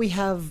 now we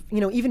have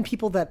even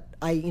people that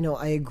I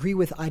agree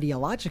with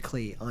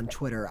ideologically on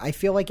Twitter. I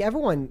feel like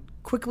everyone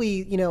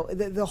quickly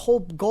the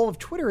whole goal of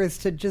Twitter is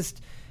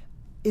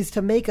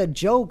to make a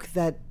joke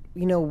that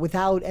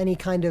without any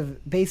kind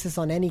of basis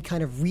on any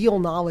kind of real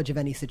knowledge of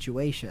any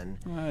situation.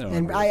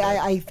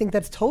 I think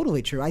that's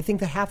totally true. I think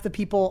that half the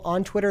people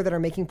on Twitter that are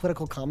making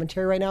political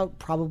commentary right now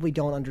probably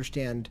don't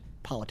understand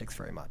politics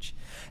very much,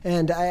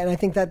 and I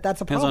think that's a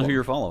problem. Depends on who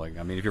you're following.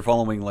 I mean, if you're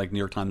following like New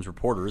York Times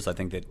reporters, I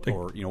think that,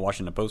 or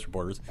Washington Post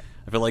reporters,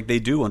 I feel like they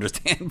do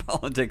understand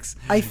politics.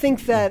 I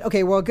think that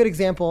a good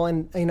example,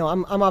 and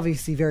I'm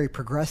obviously very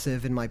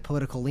progressive in my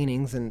political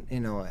leanings, and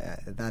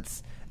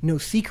that's no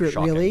secret,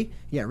 shocking. Really.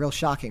 Yeah, real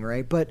shocking,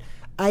 right? But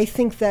I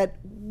think that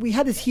we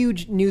had this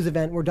huge news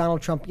event where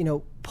Donald Trump,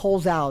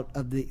 pulls out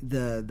of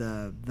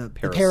the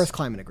Paris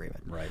Climate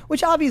Agreement, right?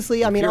 Which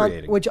obviously,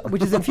 which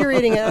is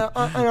infuriating, and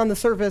on the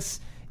surface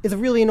is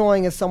really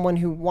annoying as someone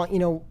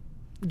who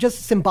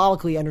just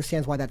symbolically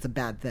understands why that's a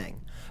bad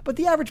thing. But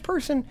the average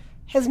person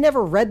has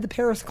never read the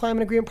Paris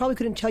Climate Agreement, probably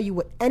couldn't tell you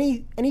what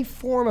any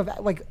form of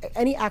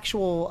any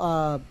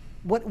actual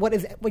what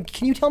is.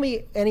 Can you tell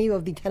me any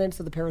of the tenets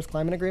of the Paris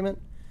Climate Agreement?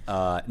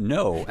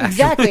 No, actually.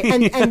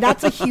 Exactly, and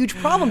that's a huge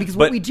problem because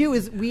what we do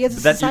is we as a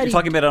society. You're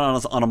talking about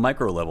it on a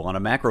micro level. On a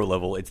macro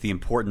level, it's the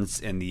importance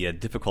and the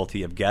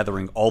difficulty of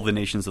gathering all the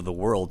nations of the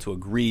world to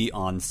agree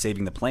on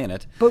saving the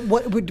planet.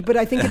 But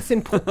I think it's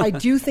important.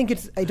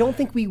 I don't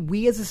think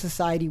we as a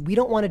society, we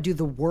don't want to do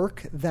the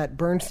work that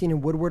Bernstein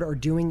and Woodward are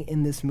doing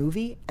in this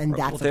movie, and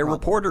that's they're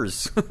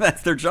reporters.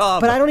 That's their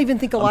job. But I don't even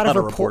think a lot of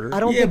reporters. I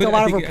don't think a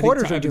lot of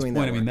reporters are doing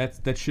that. I mean,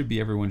 that should be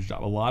everyone's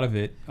job. A lot of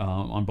it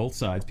on both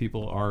sides,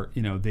 people are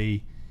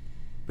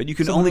But you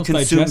can only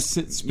consume.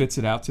 Spits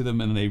it out to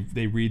them, and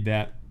they read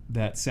that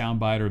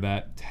soundbite or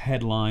that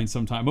headline.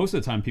 Sometimes, most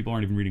of the time, people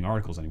aren't even reading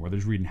articles anymore. They're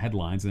just reading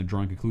headlines and then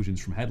drawing conclusions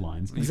from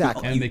headlines.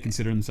 Exactly, and they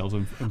consider themselves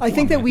informed. I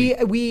think that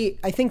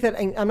I think that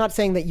I'm not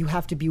saying that you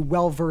have to be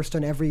well versed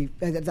on every.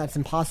 That's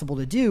impossible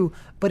to do.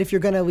 But if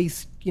you're going to at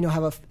least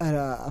have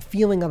a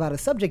feeling about a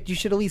subject, you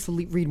should at least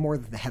read more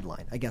than the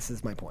headline. I guess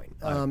is my point.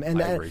 I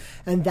agree.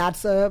 And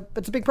that's a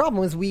big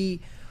problem. Is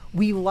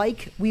we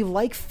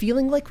like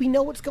feeling like we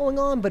know what's going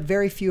on, but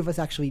very few of us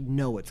actually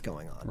know what's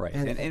going on. Right,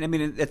 and I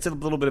mean, it's a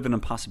little bit of an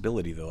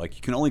impossibility, though. Like,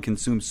 you can only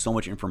consume so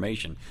much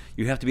information.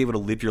 You have to be able to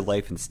live your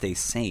life and stay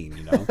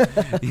sane. Well,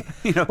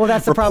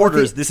 that's the problem.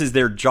 Reporters, this is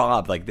their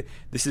job. Like,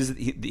 this is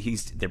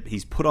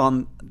he's put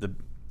on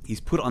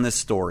this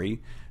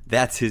story.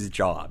 That's his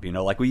job,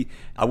 Like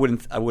I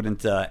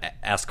wouldn't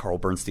ask Carl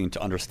Bernstein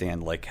to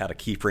understand like how to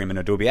keyframe in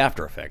Adobe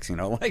After Effects,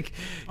 Like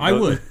I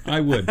would.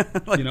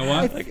 Like, you know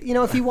what?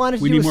 If he wanted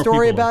to do a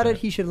story about it,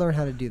 he should learn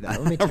how to do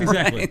that. Let me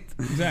tell you.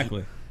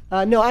 Exactly.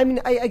 No, I mean,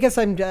 I guess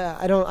I've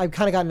kind of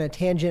gotten a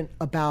tangent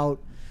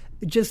about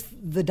just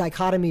the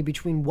dichotomy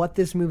between what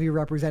this movie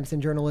represents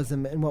in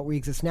journalism and what we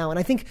exist now, and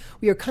I think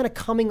we are kind of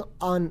coming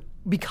on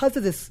because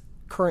of this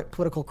current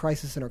political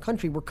crisis in our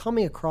country. We're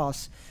coming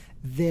across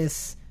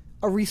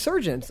a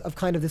resurgence of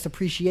kind of this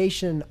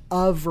appreciation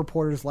of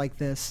reporters like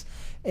this,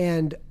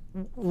 and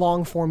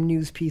long form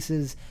news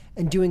pieces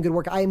and doing good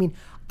work. I mean,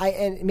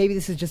 and maybe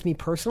this is just me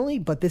personally,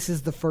 but this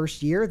is the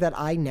first year that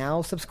I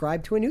now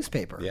subscribe to a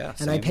newspaper. Yeah,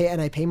 and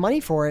I pay money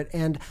for it,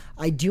 and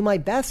I do my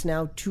best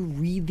now to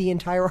read the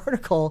entire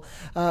article,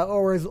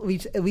 or at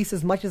least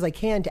as much as I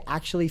can to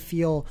actually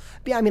feel.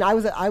 I mean, I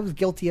was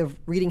guilty of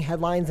reading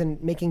headlines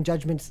and making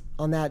judgments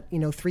on that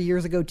 3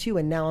 years ago too,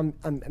 and now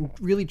I'm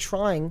really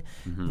trying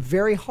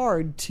very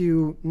hard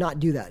to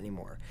not do that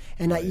anymore.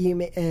 And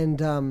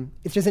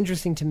it's just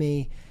interesting to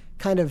me,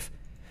 kind of.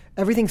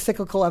 Everything's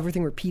cyclical.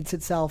 Everything repeats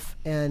itself,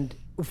 and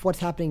with what's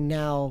happening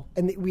now,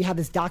 and we have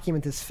this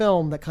document, this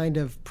film that kind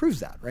of proves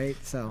that, right?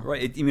 So,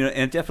 right. And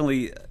it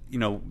definitely,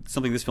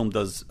 something this film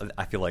does,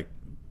 I feel like,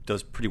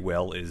 does pretty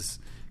well is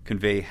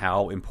convey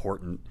how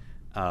important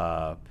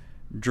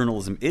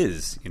journalism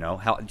is.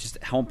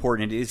 How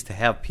important it is to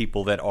have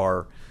people that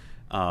are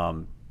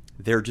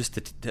there just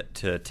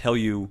to tell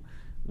you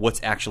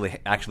what's actually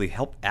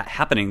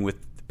happening with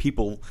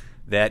people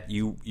that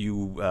you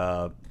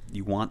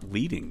want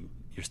leading.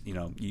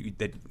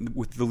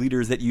 With the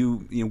leaders that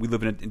we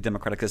live in a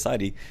democratic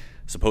society,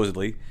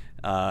 supposedly,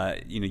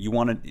 we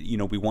want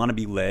to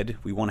be led.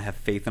 We want to have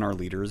faith in our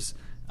leaders,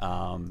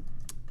 but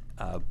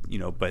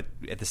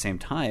at the same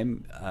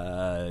time,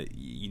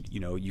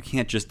 you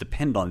can't just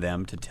depend on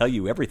them to tell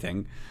you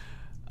everything.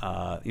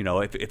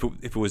 If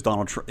it was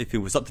Donald Trump, if it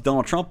was up to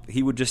Donald Trump,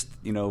 he would just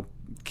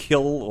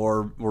kill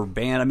or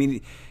ban. I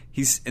mean,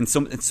 he's in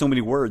so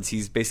many words,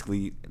 he's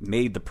basically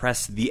made the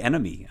press the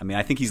enemy. I mean,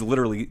 I think he's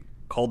literally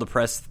called the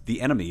press the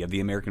enemy of the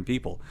American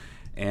people,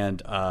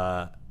 and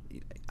I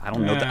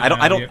don't know.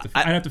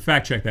 I'd have to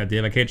fact check that,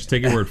 Dave. I can't just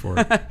take your word for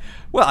it.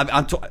 Well,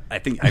 I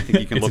think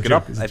you can look it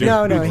up.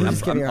 No, he's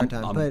just giving you a hard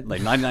time. I'm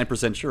like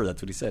 99% sure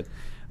that's what he said.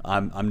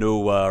 I'm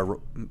no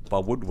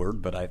Bob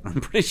Woodward, but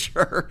I'm pretty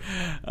sure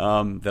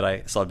that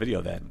I saw a video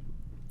of that.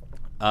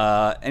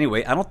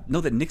 Anyway, I don't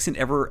know that Nixon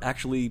ever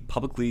actually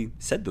publicly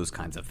said those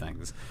kinds of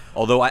things.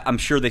 Although I'm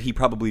sure that he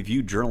probably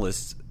viewed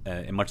journalists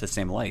in much the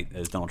same light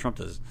as Donald Trump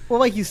does. Well,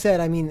 like you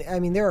said, I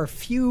mean, there are a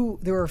few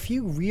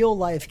real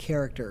life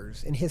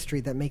characters in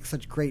history that make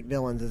such great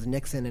villains as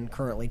Nixon and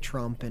currently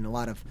Trump, and a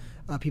lot of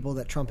people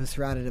that Trump has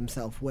surrounded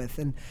himself with.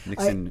 And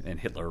Nixon and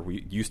Hitler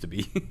used to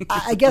be.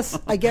 I guess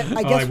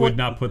I would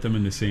not put them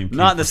in the same.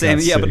 Not the same.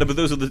 Yeah, but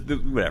those are the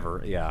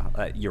whatever.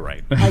 Yeah, you're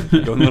right.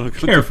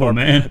 Careful,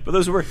 man. But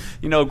those were,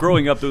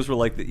 growing up, those were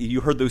like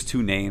you heard those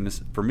two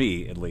names, for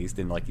me at least,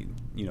 and like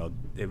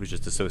it was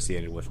just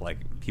associated with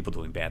like people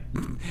doing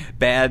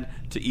bad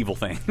to evil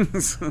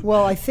things.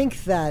 Well, I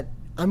think that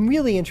I'm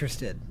really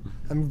interested.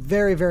 I'm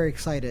very, very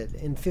excited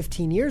in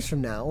 15 years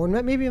from now, or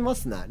maybe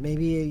less than that,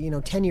 maybe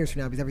 10 years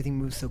from now, because everything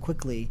moves so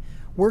quickly.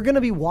 We're going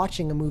to be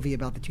watching a movie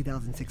about the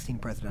 2016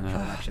 presidential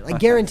election. I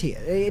guarantee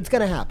it. It's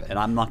going to happen. And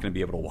I'm not going to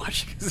be able to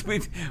watch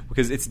it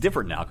because it's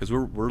different now, because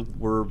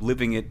we're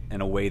living it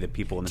in a way that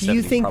people in the 70s Do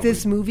you think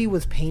this movie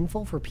was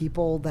painful for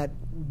people that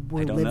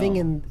were living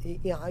in,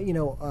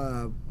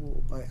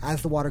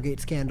 as the Watergate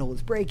scandal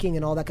was breaking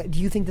and all that? Do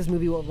you think this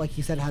movie, like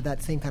you said, had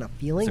that same kind of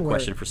feeling? It's a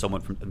question for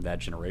someone from that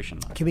generation.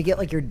 Can we get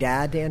like your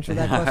dad to answer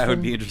that question? I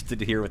would be interested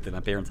to hear what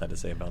my parents had to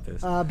say about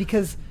this.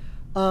 Because...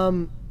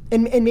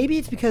 And maybe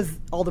it's because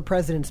All the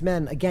President's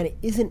Men, again,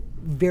 isn't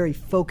very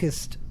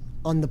focused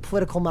on the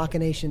political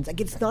machinations. Like,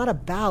 it's not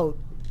about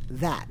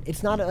that.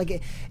 It's not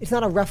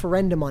a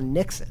referendum on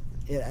Nixon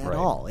at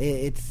all.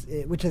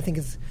 Which I think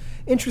is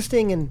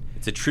interesting, and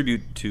it's a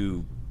tribute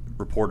to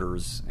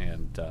reporters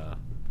and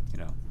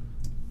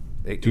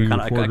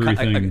doing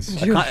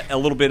things. A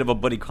little bit of a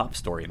buddy cop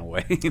story in a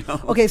way.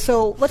 Okay,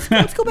 so let's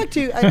go back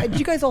to. Did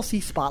you guys all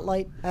see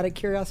Spotlight? Out of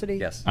curiosity,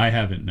 yes, I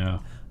haven't. No.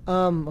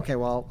 Okay,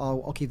 well,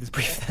 I'll keep this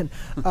brief then.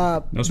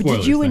 No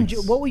spoilers. Did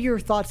you what were your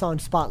thoughts on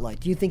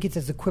Spotlight? Do you think it's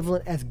as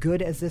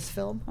good as this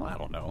film? Well, I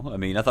don't know. I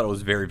mean, I thought it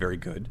was very, very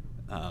good.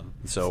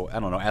 So I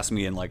don't know. Ask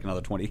me in like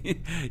another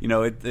 20.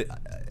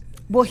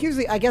 Well, here's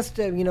the. I guess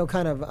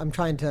kind of. I'm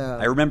trying to.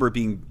 I remember it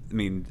being. I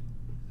mean,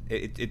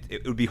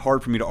 it would be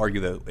hard for me to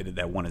argue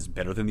that one is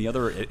better than the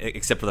other,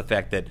 except for the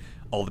fact that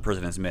All the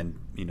President's Men,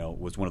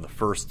 was one of the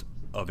first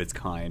of its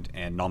kind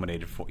and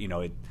nominated for.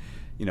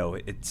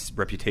 Its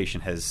reputation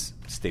has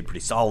stayed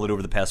pretty solid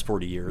over the past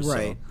 40 years.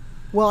 Right. So.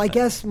 Well, I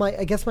guess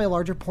my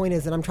larger point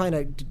is that I'm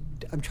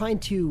trying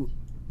to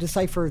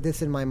decipher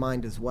this in my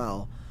mind as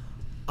well.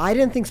 I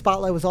didn't think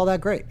Spotlight was all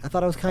that great. I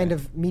thought it was kind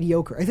of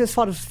mediocre. I just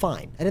thought it was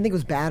fine. I didn't think it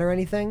was bad or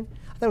anything.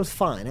 I thought it was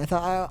fine. I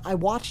thought I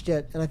watched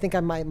it, and I think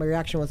my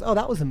reaction was, "Oh,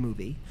 that was a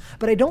movie."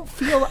 But I don't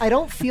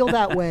feel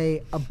that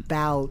way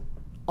about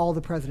All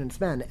the President's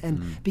Men,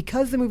 and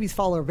because the movies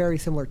follow a very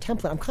similar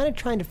template, I'm kind of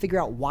trying to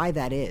figure out why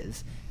that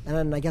is.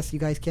 And I guess you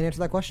guys can't answer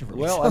that question for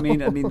me. Well, so. I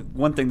mean,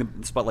 one thing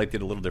that Spotlight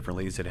did a little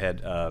differently is it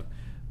had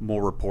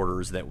more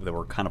reporters that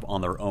were kind of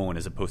on their own,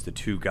 as opposed to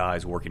two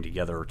guys working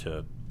together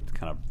to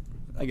kind of,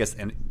 I guess,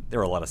 and there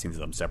are a lot of scenes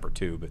of them separate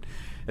too, but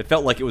it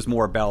felt like it was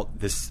more about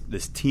this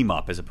team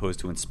up, as opposed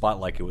to in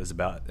Spotlight it was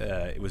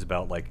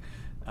about like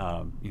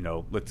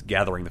let's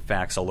gathering the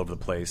facts all over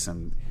the place,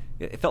 and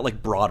it felt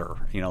like broader.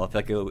 I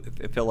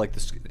feel like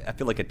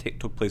it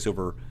took place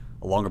over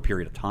a longer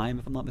period of time,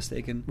 if I'm not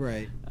mistaken.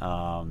 Right.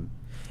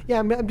 Yeah,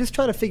 I'm just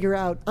trying to figure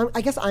out.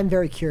 I guess I'm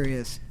very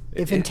curious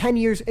if in 10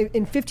 years,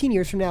 in 15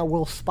 years from now,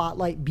 will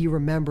Spotlight be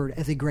remembered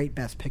as a great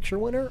Best Picture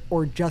winner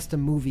or just a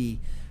movie?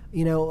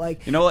 You know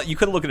what? You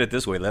could look at it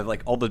this way: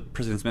 like All the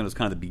President's Men was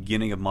kind of the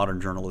beginning of modern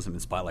journalism,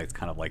 and Spotlight's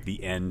kind of like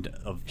the end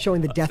of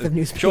showing the death of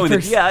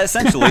newspapers. Yeah,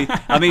 essentially.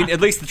 I mean,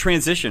 at least the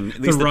transition,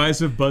 the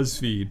rise of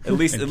BuzzFeed, at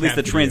least the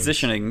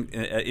transitioning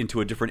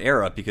into a different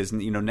era, because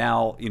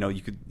now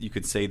you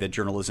could say that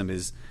journalism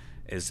is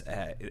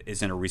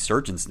in a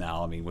resurgence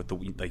now. I mean, with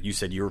like you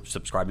said, you're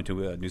subscribing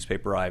to a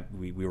newspaper.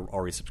 We were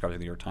already subscribing to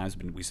the New York Times,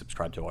 but we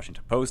subscribe to the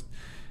Washington Post,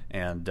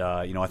 and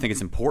I think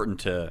it's important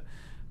to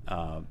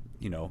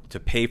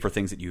pay for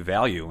things that you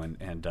value,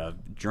 and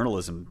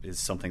journalism is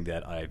something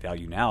that I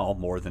value now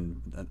more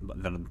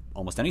than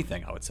almost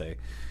anything, I would say,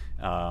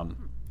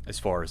 as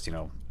far as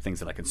things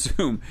that I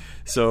consume.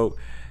 So.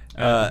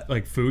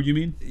 Like food, you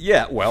mean?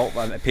 Yeah, well,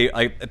 I think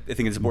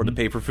it's important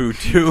to pay for food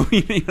too.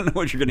 You don't know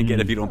what you're going to get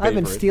if you don't pay for it.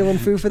 I've been stealing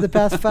food for the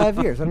past 5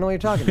 years. I don't know what you're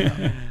talking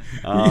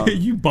about.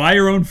 You buy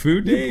your own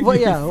food, Dave? Well,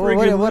 yeah,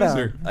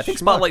 whatever. I think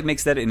Spotlight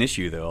makes that an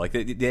issue, though. Like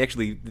they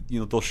actually,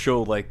 they'll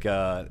show like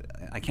I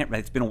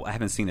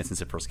haven't seen it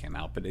since it first came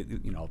out, but a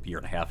year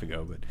and a half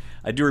ago. But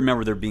I do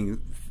remember there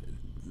being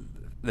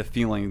the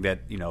feeling that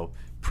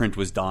print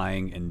was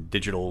dying and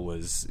digital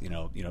was,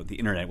 the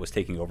internet was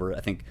taking over.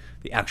 I think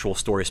the actual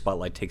story of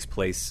Spotlight takes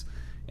place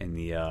in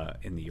the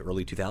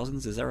early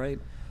 2000s. Is that right?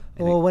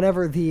 Well,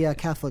 whenever the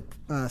Catholic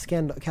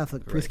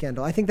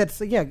pre-scandal, I think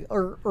that's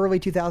or early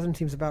 2000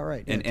 seems about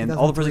right. And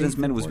All the President's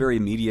Men was very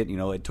immediate.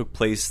 It took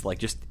place like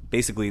just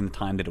basically in the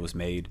time that it was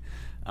made,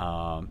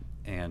 and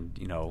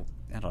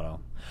I don't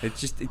know.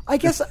 It's just. I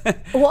guess.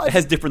 Well, it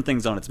has different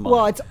things on its mind.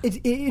 Well,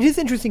 it is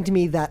interesting to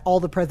me that All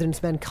the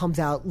President's Men comes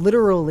out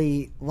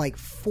literally like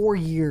 4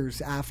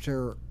 years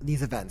after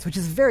these events, which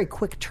is a very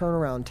quick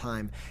turnaround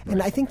time. Right.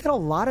 And I think that a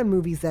lot of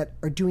movies that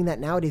are doing that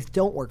nowadays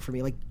don't work for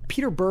me. Like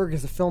Peter Berg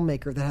is a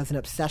filmmaker that has an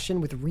obsession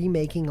with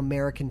remaking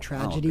American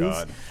tragedies. Oh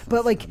God,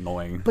 but that's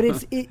annoying. But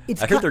it's.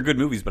 I heard they're good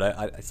movies, but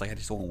I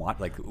just don't want.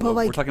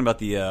 We're talking about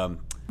the.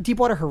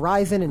 Deepwater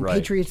Horizon and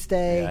Patriots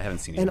Day. Yeah, I haven't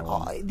seen either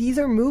one. These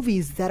are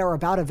movies that are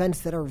about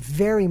events that are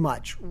very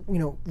much,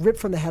 ripped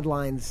from the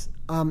headlines.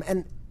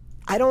 And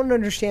I don't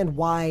understand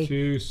why.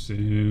 Too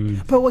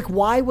soon. But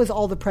why was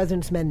All the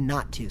President's Men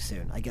not too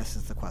soon? I guess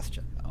is the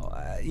question.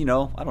 I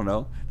don't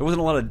know. There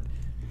wasn't a lot of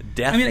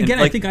death. I mean, again,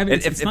 I think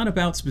it's not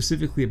about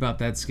specifically about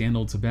that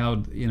scandal. It's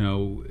about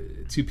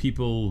two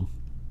people.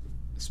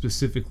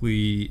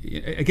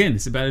 Specifically, again,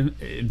 it's about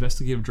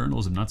investigative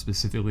journalism, not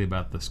specifically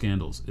about the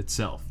scandals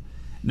itself.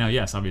 Now,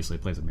 yes, obviously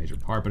it plays a major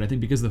part, but I think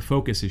because the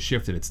focus is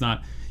shifted,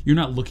 you're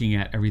not looking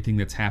at everything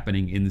that's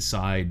happening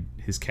inside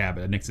his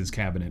cabinet, Nixon's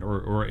cabinet,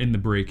 or in the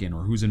break-in,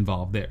 or who's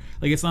involved there.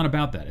 Like, it's not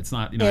about that. It's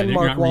not, and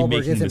Mark not Wahlberg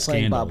remaking the isn't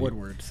playing scandal. Bob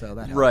Woodward, so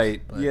that helps.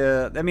 Right. But.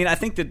 Yeah. I mean, I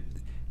think that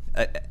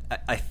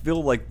I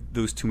feel like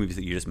those two movies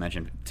that you just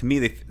mentioned, to me,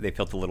 they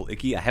felt a little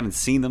icky. I haven't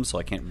seen them, so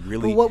I can't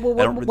really.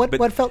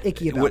 What felt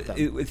icky about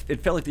them?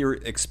 It felt like they were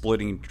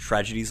exploiting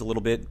tragedies a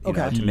little bit,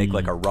 to make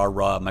like a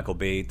rah-rah Michael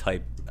Bay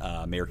type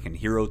American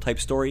hero type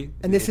story.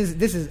 And this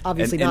is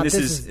obviously not. This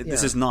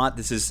is not.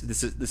 This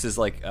is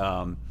like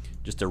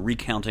just a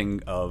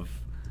recounting of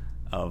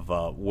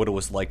what it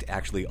was like to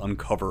actually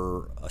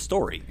uncover a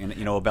story, and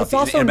about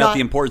the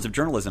importance of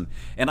journalism.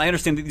 And I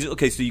understand that,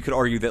 okay, so you could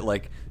argue that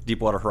like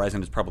Deepwater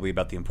Horizon is probably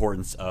about the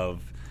importance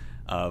of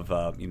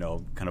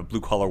kind of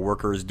blue collar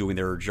workers doing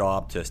their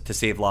job to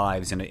save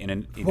lives in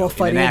an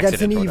fighting in an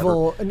against an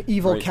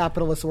evil right.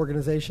 capitalist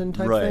organization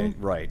type thing.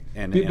 Right.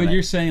 But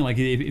you're saying like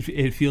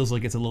it feels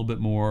like it's a little bit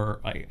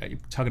more like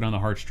tugging on the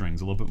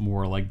heartstrings, a little bit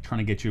more like trying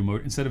to get you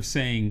instead of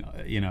saying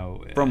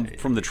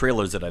from the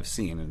trailers that I've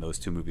seen in those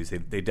two movies,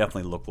 they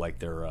definitely look like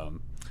they're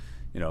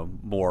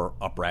more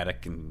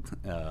operatic and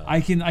I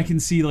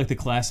can see like the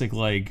classic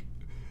like,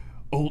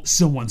 oh,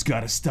 someone's got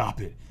to stop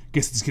it.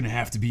 Guess it's gonna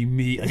have to be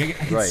me.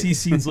 Like, I can see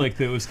scenes like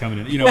those coming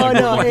in.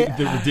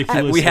 The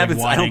ridiculous. We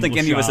haven't. I don't think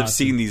any of us have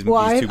seen these.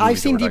 Well, these two movies I've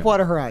seen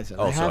Deepwater Horizon.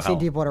 Oh, I have seen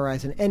Deepwater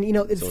Horizon, and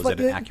it's. So is that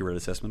an accurate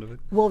assessment of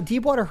it? Well,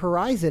 Deepwater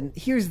Horizon.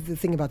 Here's the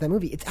thing about that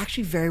movie. It's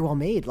actually very well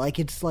made. Like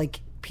it's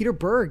like Peter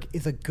Berg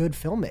is a good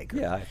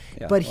filmmaker.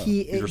 Yeah. But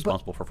he's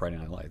responsible for Friday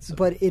Night Lights. So.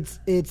 But it's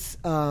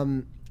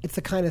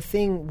the kind of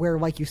thing where,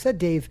 like you said,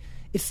 Dave,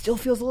 it still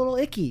feels a little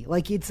icky.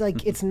 Like it's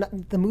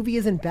not, the movie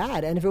isn't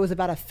bad, and if it was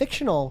about a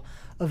fictional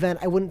event,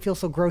 I wouldn't feel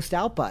so grossed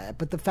out by it.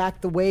 But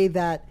the way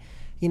that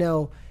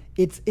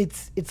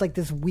it's like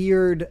this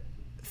weird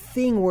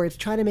thing where it's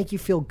trying to make you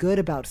feel good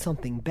about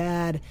something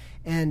bad,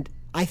 and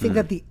I think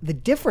that the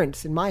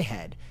difference in my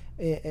head,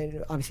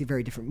 and obviously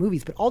very different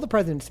movies, but All the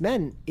President's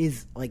Men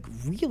is like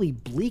really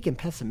bleak and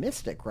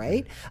pessimistic,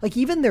 right? Like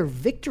even their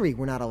victory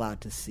we're not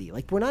allowed to see.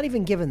 Like we're not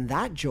even given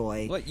that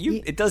joy. Well,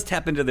 it does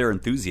tap into their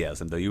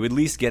enthusiasm, though. You at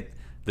least get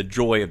the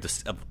joy of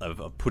this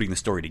of putting the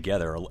story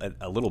together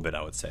a little bit,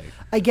 I would say.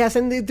 I guess,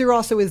 and there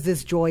also is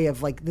this joy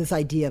of like this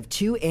idea of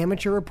two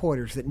amateur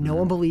reporters that no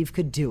one believed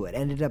could do it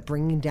ended up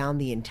bringing down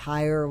the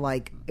entire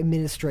like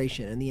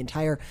administration and the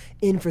entire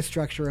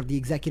infrastructure of the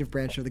executive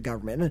branch of the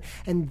government,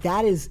 and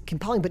that is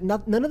compelling. But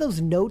none of those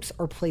notes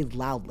are played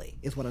loudly,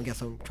 is what I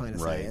guess I'm trying to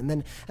say.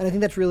 And I think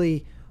that's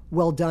really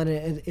well done.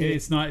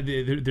 It's not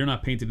they're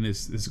not painted in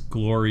this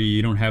glory.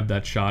 You don't have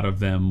that shot of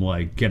them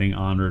like getting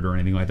honored or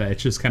anything like that.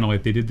 It's just kind of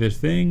like they did this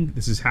thing.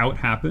 This is how it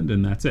happened,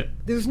 and that's it.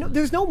 There's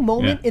no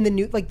moment in the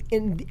new, like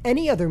in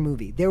any other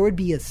movie, there would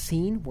be a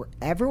scene where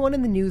everyone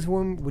in the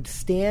newsroom would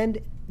stand,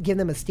 give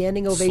them a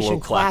standing ovation, slow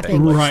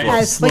clapping.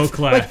 Right, slow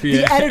clap.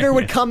 The editor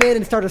would come in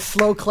and start a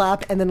slow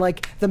clap, and then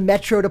like the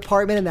Metro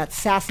department and that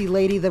sassy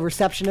lady, the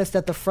receptionist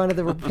at the front of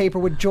the paper,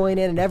 would join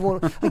in, and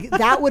everyone like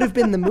that would have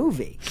been the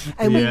movie.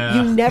 And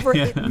you never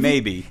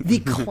maybe the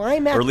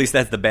climax, or at least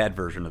that's the bad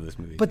version of this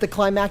movie. But the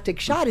climactic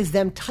shot is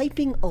them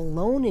typing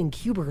alone in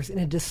cubicles in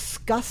a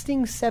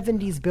disgusting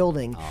 70s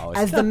building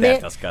as the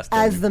man. Disgusting.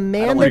 As the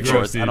man, I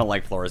don't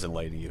like fluorescent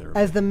lighting either.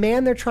 As the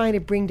man they're trying to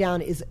bring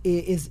down is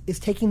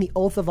taking the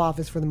oath of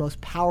office for the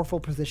most powerful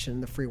position in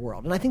the free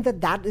world. And I think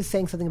that is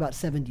saying something about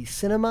 70s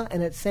cinema,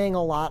 and it's saying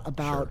a lot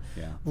about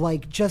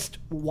like just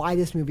why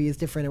this movie is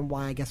different and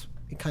why I guess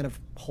it kind of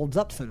holds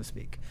up, so to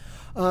speak.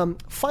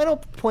 Final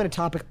point of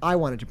topic I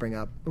wanted to bring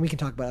up, and we can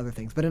talk about other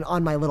things, but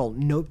on my little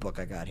notebook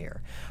I got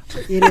here,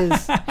 it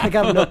is He's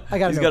got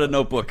a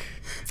notebook.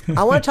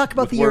 I want to talk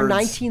about the year words.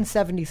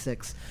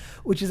 1976,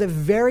 which is a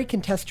very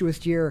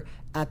contentious year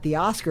at the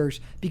Oscars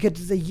because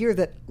it's a year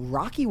that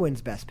Rocky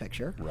wins Best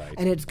Picture, right?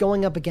 And it's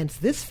going up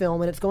against this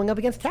film, and it's going up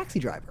against Taxi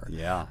Driver,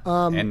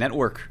 and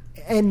Network,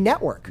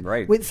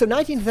 right? So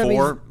 1970s,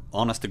 4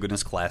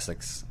 honest-to-goodness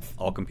classics,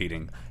 all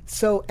competing.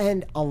 So,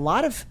 and a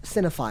lot of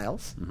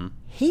cinephiles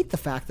hate the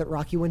fact that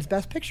Rocky wins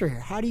Best Picture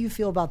here. How do you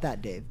feel about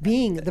that, Dave?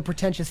 Being the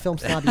pretentious film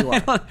snob you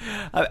are.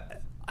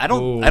 I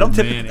don't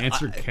typically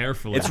answer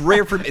carefully. It's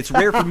rare for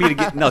me to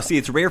get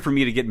It's rare for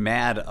me to get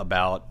mad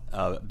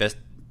about Best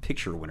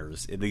Picture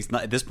winners, at least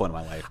not at this point in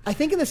my life. I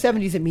think in the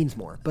 70s it means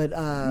more, but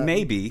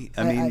maybe.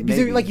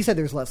 maybe. Like you said,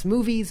 there's less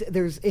movies.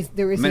 There is.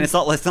 It's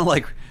not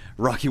like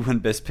Rocky won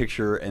Best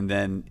Picture and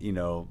then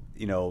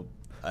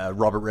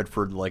Robert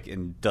Redford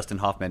and Dustin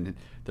Hoffman,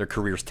 their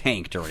careers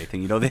tanked or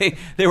anything.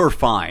 They were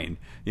fine.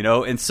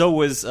 And so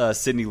was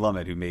Sidney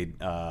Lumet, who made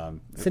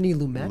Sidney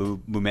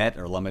Lumet, Lumet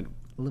or Lumet.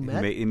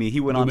 Lumet? He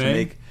went on to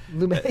make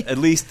Lumet. at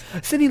least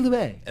Sidney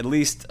Lumet. At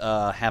least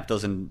half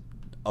dozen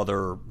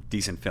other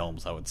decent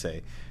films, I would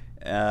say.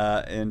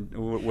 And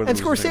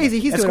Scorsese,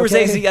 he's doing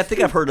Scorsese, okay. I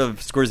think I've heard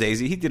of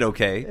Scorsese. He did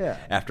okay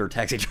after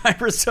Taxi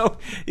Driver. So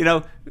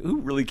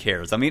who really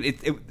cares? I mean,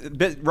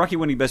 Rocky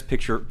winning Best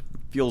Picture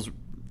feels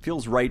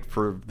right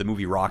for the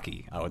movie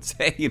Rocky, I would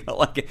say.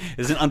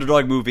 It's an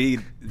underdog movie.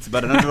 It's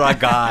about an underdog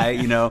guy.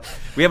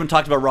 We haven't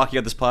talked about Rocky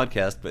on this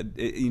podcast, but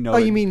Oh,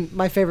 you mean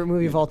my favorite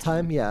movie of all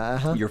time? Yeah.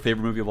 Uh-huh. Your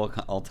favorite movie of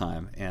all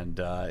time, and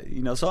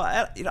so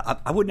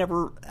I would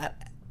never.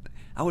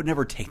 I would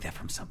never take that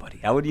from somebody.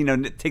 I would,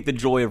 take the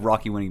joy of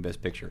Rocky winning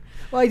Best Picture.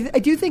 Well, I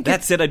do think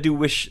that said, I do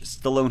wish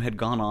Stallone had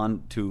gone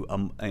on to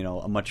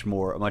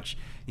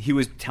he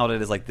was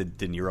touted as like the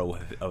De Niro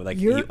of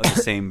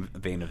the same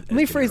vein of. Let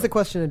me phrase the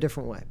question a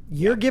different way.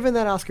 You're given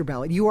that Oscar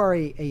ballot. You are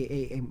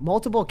a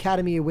multiple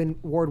Academy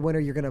Award winner.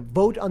 You're going to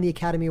vote on the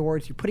Academy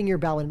Awards. You're putting your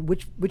ballot in.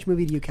 Which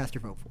movie do you cast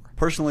your vote for?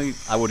 Personally,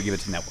 I would give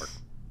it to Network.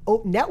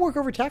 Oh, Network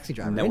over Taxi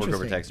Driver. Network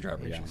over Taxi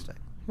Driver. Interesting.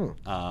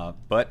 Yeah.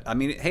 But I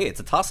mean, hey, it's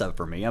a toss-up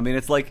for me. I mean,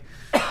 it's like,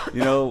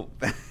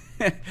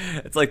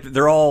 it's like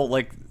they're all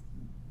like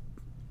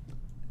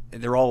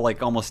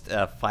almost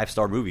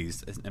 5-star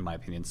movies in my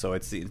opinion. So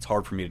it's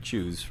hard for me to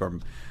choose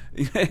from.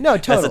 No,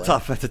 totally.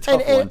 That's a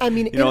tough one. I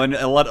mean, in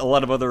a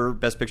lot of other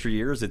Best Picture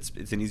years,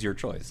 it's an easier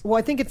choice. Well,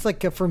 I think it's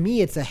like for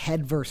me, it's a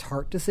head versus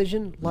heart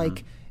decision.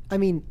 Like. I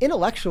mean,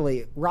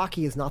 intellectually,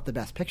 Rocky is not the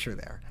best picture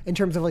there in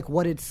terms of like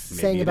what it's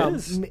saying about.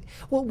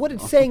 Well, what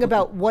it's saying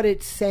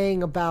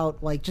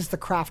about like just the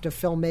craft of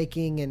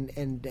filmmaking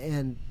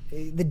and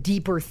the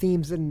deeper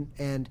themes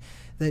and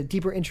the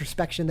deeper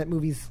introspection that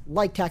movies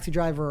like Taxi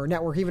Driver or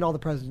Network, even All the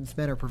President's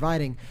Men, are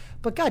providing.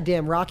 But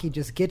goddamn, Rocky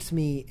just gets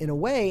me in a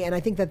way, and I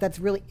think that's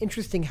really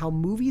interesting how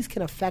movies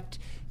can affect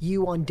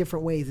you on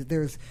different ways.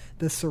 There's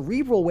the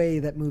cerebral way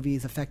that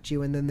movies affect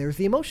you, and then there's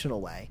the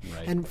emotional way.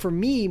 Right. And for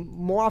me,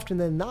 more often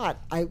than not,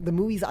 the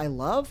movies I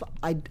love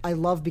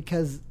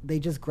because they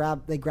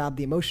grab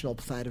the emotional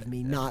side of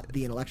me, not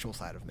the intellectual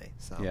side of me.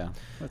 So yeah,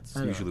 that's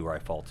usually where I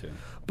fall to.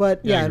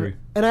 But I agree.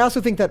 And I also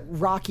think that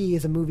Rocky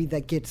is a movie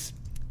that gets.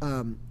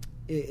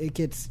 It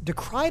gets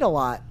decried a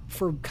lot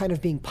for kind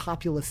of being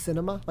populist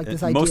cinema, like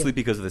this idea. Mostly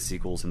because of the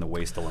sequels and the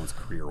way Stallone's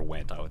career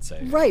went, I would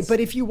say. Right, but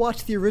if you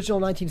watch the original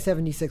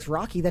 1976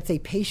 Rocky, that's a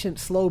patient,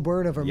 slow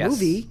burn of a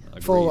movie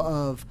agreed. full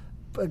of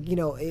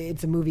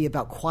it's a movie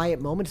about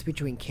quiet moments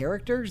between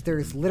characters.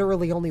 There's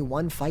literally only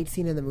one fight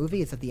scene in the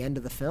movie. It's at the end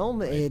of the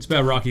film. It's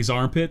about Rocky's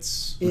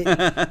armpits. He's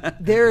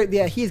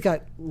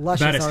got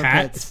luscious about his armpits.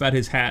 hat. It's about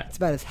his hat. It's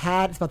about his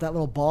hat. It's about that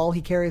little ball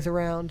he carries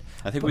around.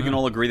 I think we can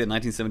all agree that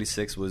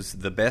 1976 was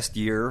the best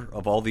year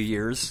of all the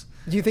years.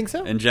 Do you think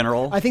so? In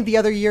general, I think the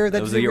other year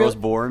that was the year I was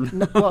born.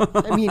 No, well,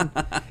 I mean,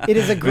 it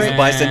is a great. It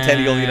was the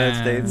bicentennial of the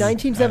United States.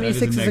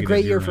 1976 is a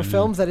great year for right?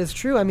 films. That is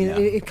true. I mean, Yeah.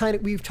 it kind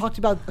of. We've talked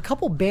about a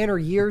couple banner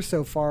years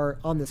so far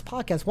on this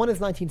podcast. One is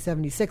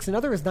 1976.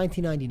 Another is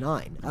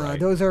 1999. Right.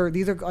 Those are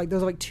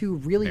like two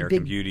really American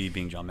big. Beauty,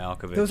 being John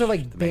Malkovich. Those are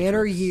like The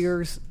banner Matrix.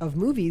 years of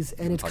movies,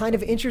 and it's talked kind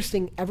of about them.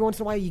 interesting. Every once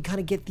in a while, you kind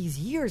of get these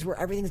years where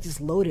everything's just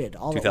loaded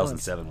all at once.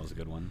 2007 was a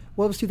good one.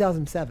 What was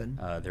 2007?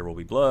 There Will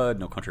Be Blood,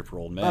 No Country for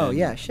Old Men. Oh,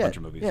 yeah, a shit. bunch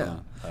of movies.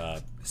 Yeah.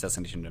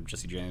 Assassination of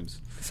Jesse James.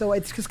 So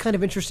it's just kind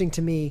of interesting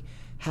to me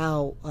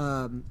how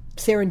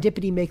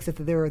serendipity makes it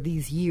that there are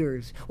these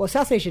years. Well,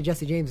 Assassination of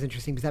Jesse James is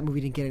interesting because that movie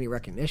didn't get any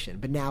recognition,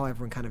 but now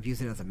everyone kind of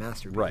views it as a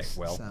masterpiece. Right.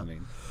 Well, so. I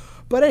mean,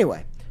 But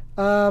anyway,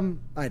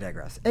 I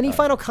digress. Any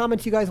final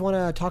comments you guys want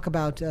to talk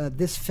about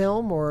this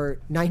film or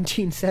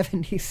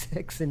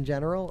 1976 in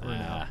general? Or no?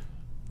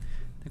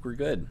 I think we're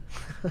good.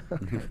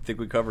 I think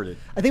we covered it.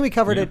 I think we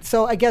covered it.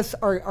 So I guess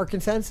our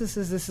consensus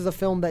is this is a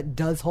film that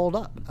does hold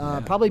up.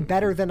 Probably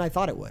better than I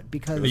thought it would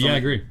because Yeah, I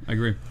agree.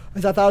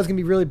 because I thought it was going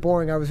to be really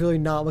boring. I was really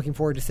not looking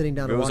forward to sitting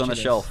down It and was watching on the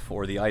this. shelf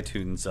or the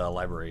iTunes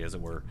library, as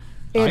it were.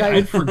 And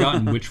I'd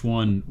forgotten which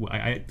one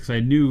because I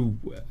knew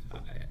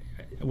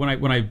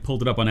when I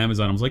pulled it up on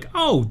Amazon, I was like,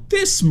 oh,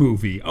 this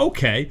movie,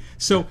 okay.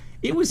 So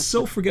it was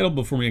so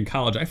forgettable for me in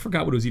college. I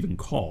forgot what it was even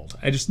called.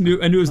 I knew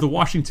it was the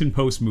Washington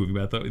Post movie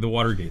about the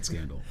Watergate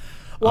scandal.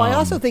 Well, I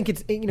also think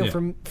it's yeah.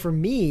 for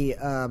me,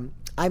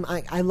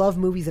 I love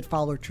movies that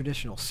follow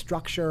traditional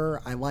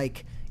structure. I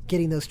like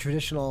getting those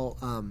traditional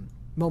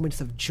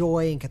moments of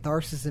joy and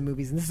catharsis in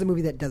movies, and this is a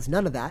movie that does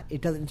none of that.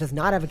 It does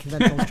not have a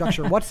conventional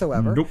structure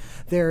whatsoever. Nope.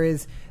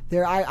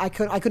 I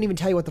couldn't even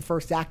tell you what the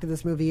first act of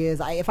this movie is.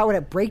 If I were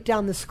to break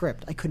down the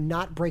script, I could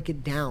not break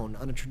it down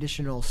on a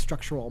traditional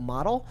structural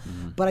model.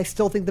 But I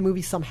still think the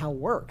movie somehow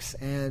works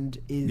and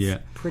is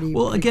pretty.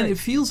 Well, pretty again,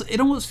 great. it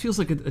almost feels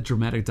like a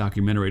dramatic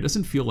documentary. It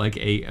doesn't feel like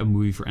a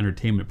movie for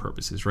entertainment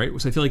purposes, right?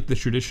 So I feel like the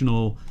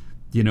traditional.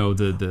 The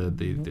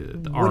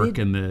arc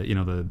and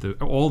the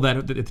all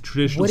that the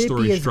traditional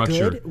story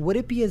structure. Would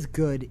it be as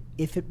good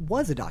if it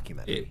was a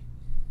documentary?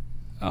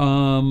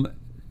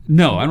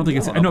 No, I don't think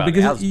it's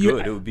because as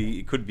good.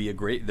 It could be a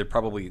great. There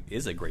probably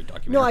is a great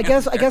documentary. No,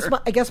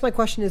 I guess my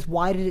question is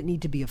why did it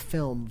need to be a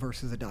film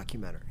versus a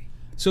documentary?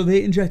 So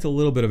they inject a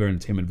little bit of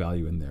entertainment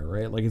value in there,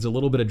 right? Like it's a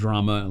little bit of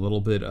drama, a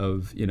little bit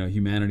of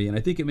humanity, and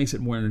I think it makes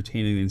it more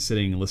entertaining than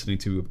sitting and listening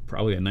to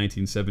probably a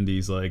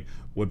 1970s like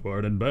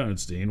Woodward and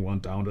Bernstein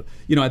went down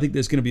to. I think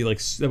there's going to be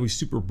that'd be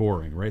super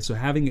boring, right? So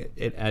having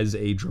it as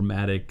a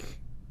dramatic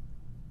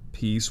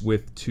piece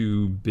with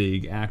two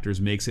big actors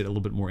makes it a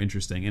little bit more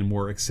interesting and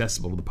more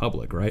accessible to the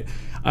public, right?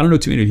 I don't know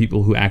too many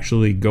people who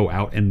actually go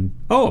out and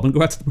I'm gonna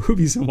go out to the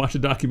movies and watch a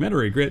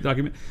documentary, great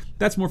document.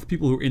 That's more for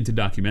people who are into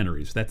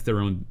documentaries. That's their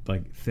own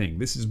thing.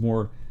 This is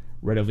more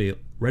readily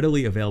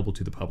available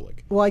to the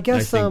public. Well, I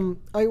guess So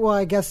I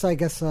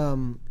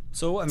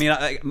mean,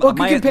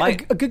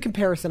 a good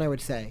comparison I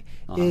would say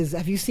is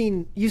have you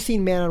seen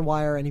Man on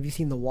Wire and have you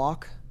seen The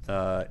Walk?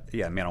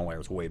 Man on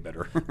Wire is way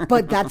better.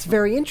 But that's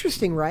very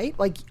interesting, right?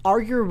 Like,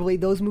 arguably,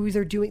 those movies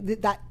are doing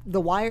that. The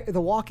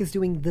Walk is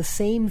doing the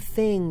same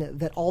thing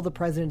that All the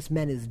President's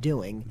Men is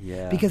doing.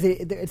 Yeah. Because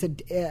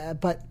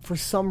but for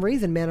some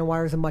reason, Man on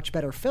Wire is a much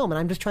better film, and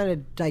I'm just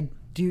trying to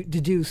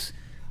deduce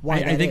why.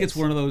 I think it's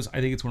one of those. I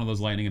think it's one of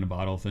those lightning in a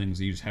bottle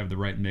things. You just have the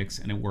right mix,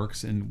 and it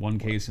works in one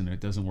case, and it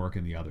doesn't work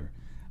in the other.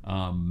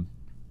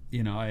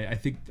 I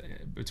think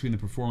between the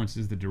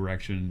performances, the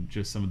direction,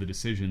 just some of the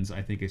decisions,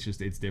 I think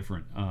it's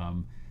different.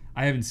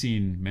 I haven't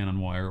seen Man on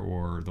Wire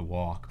or The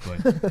Walk,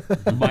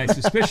 but my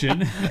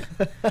suspicion,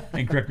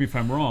 and correct me if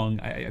I'm wrong,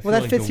 I feel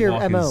that like fits The your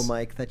Walk MO, is,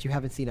 Mike, that you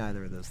haven't seen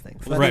either of those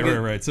things.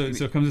 Right. So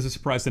it comes as a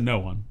surprise to no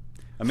one.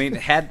 I mean,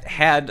 had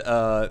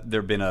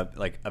there been a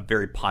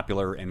very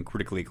popular and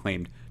critically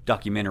acclaimed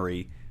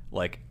documentary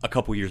like a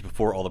couple years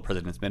before All the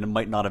President's Men, it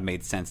might not have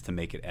made sense to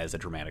make it as a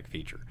dramatic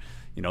feature.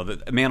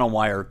 The Man on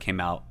Wire came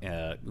out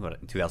in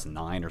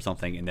 2009 or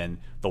something, and then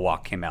The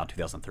Walk came out in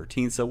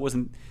 2013. So it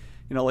wasn't,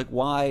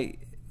 why?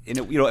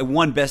 It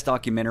won Best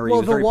Documentary. It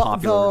was very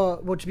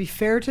popular. Well, to be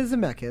fair to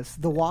Zemeckis,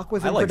 The Walk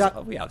was in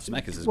production.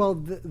 Zemeckis is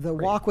the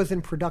Walk was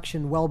in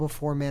production well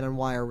before Man on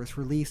Wire was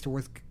released or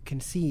was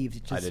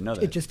conceived. I didn't know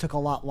that. It just took a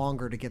lot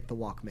longer to get The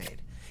Walk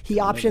made. He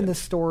optioned the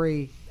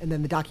story, and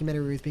then the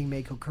documentary was being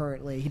made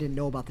concurrently. He didn't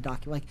know about the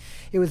documentary.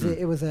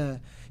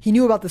 He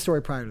knew about the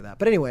story prior to that.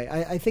 But anyway,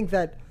 I think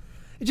that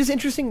it's just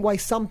interesting why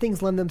some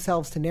things lend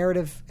themselves to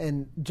narrative,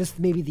 and just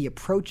maybe the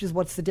approach is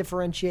what's the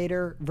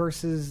differentiator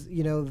versus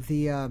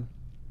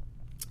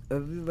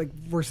like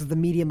versus the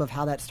medium of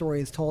how that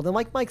story is told. And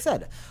like Mike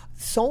said,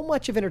 so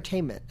much of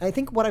entertainment. I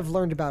think what I've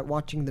learned about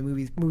watching the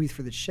movies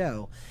for the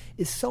show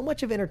is so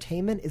much of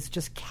entertainment is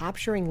just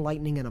capturing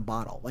lightning in a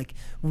bottle. Like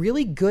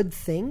really good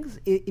things,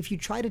 if you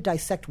try to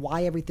dissect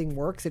why everything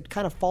works, it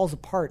kind of falls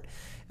apart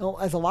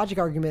as a logic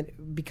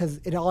argument because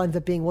it all ends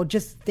up being, well,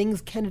 just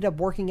things ended up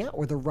working out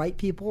where the right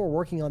people were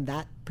working on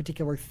that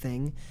particular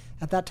thing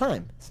at that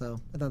time. So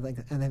I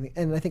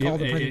think all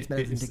the President's Men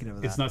is indicative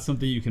of that. It's not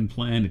something you can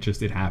plan.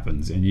 It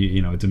happens, and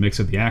you know it's a mix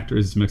of the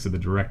actors, it's a mix of the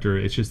director.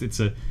 It's just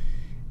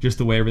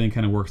the way everything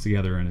kind of works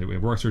together, and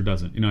it works or it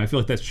doesn't. You know, I feel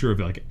like that's true of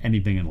like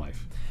anything in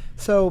life.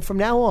 So from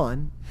now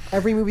on,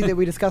 every movie that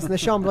we discuss in the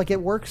show, I'm like, it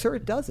works or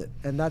it doesn't.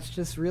 And that's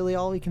just really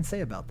all we can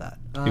say about that.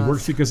 It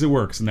works because it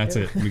works, and that's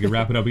it. We can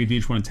wrap it up. We can do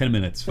each one in 10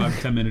 minutes, 5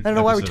 to 10 minutes. I don't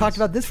know why we talked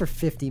about this for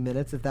 50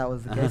 minutes, if that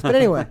was the case. But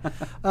anyway,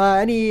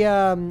 I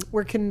think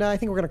we're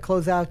going to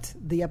close out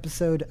the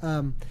episode.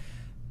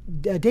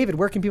 David,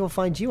 where can people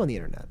find you on the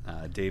internet?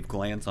 Dave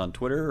Glantz on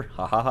Twitter.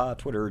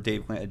 Twitter,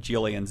 Dave Glantz,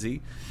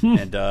 GLANZ.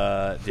 And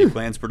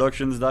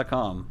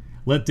DaveGlantzProductions.com.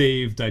 Let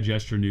Dave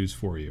digest your news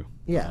for you.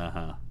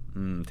 Yeah.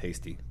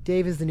 Tasty.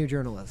 Dave is the new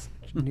journalist.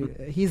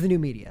 He's the new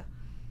media.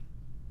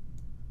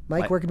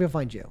 Mike, where can people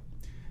find you?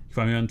 You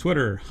find me on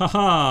Twitter.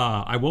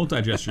 I won't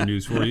digest your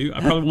news for you. I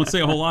probably won't say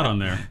a whole lot on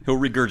there. He'll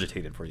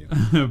regurgitate it for you.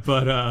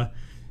 But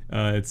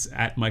it's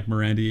at Mike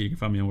Morandi. You can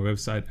find me on my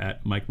website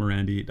at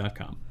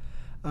MikeMorandi.com.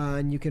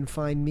 And you can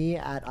find me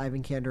at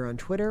Ivan Kander on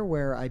Twitter,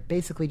 where I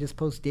basically just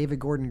post David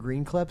Gordon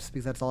Green clips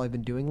because that's all I've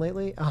been doing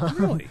lately.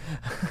 Really?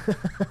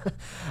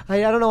 I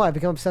don't know why. I've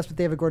become obsessed with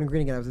David Gordon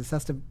Green again. I was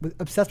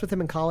obsessed with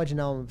him in college, and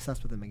now I'm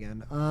obsessed with him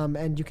again.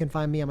 And you can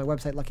find me on my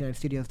website,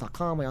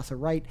 LuckyNightStudios.com. I also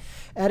write,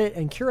 edit,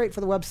 and curate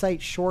for the website,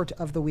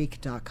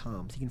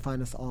 ShortOfTheWeek.com. So you can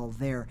find us all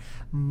there.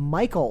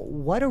 Michael,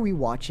 what are we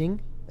watching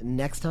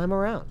next time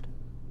around?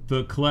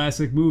 The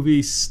classic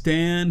movie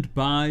Stand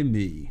By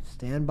Me.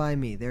 Stand By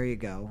Me. There you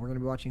go. We're going to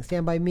be watching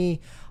Stand By Me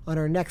on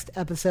our next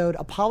episode.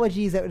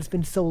 Apologies that it's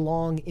been so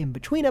long in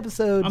between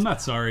episodes. I'm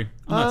not sorry.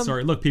 I'm not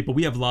sorry. Look, people,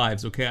 we have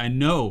lives, okay? I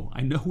know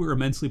we're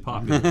immensely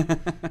popular.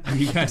 And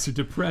you guys are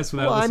depressed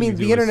without listening to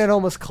the internet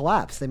almost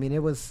collapsed. I mean,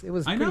 it was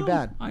pretty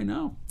bad. I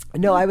know.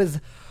 No, I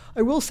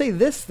will say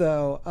this,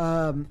 though.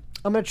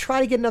 I'm going to try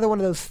to get another one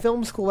of those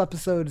film school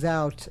episodes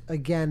out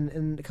again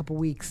in a couple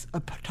weeks,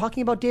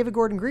 talking about David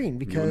Gordon Green.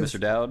 Because you and Mr.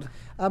 Dowd?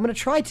 I'm going to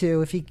try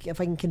to, if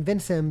I can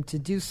convince him to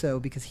do so,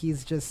 because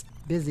he's just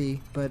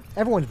busy. But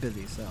everyone's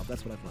busy, so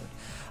that's what I've learned.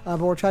 But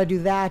we'll try to do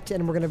that,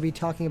 and we're going to be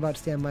talking about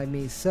Stand By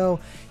Me. So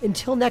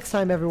until next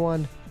time,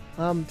 everyone,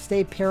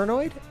 stay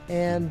paranoid,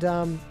 and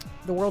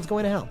the world's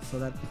going to hell. So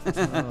that's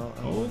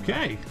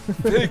okay.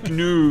 Fake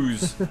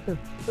news.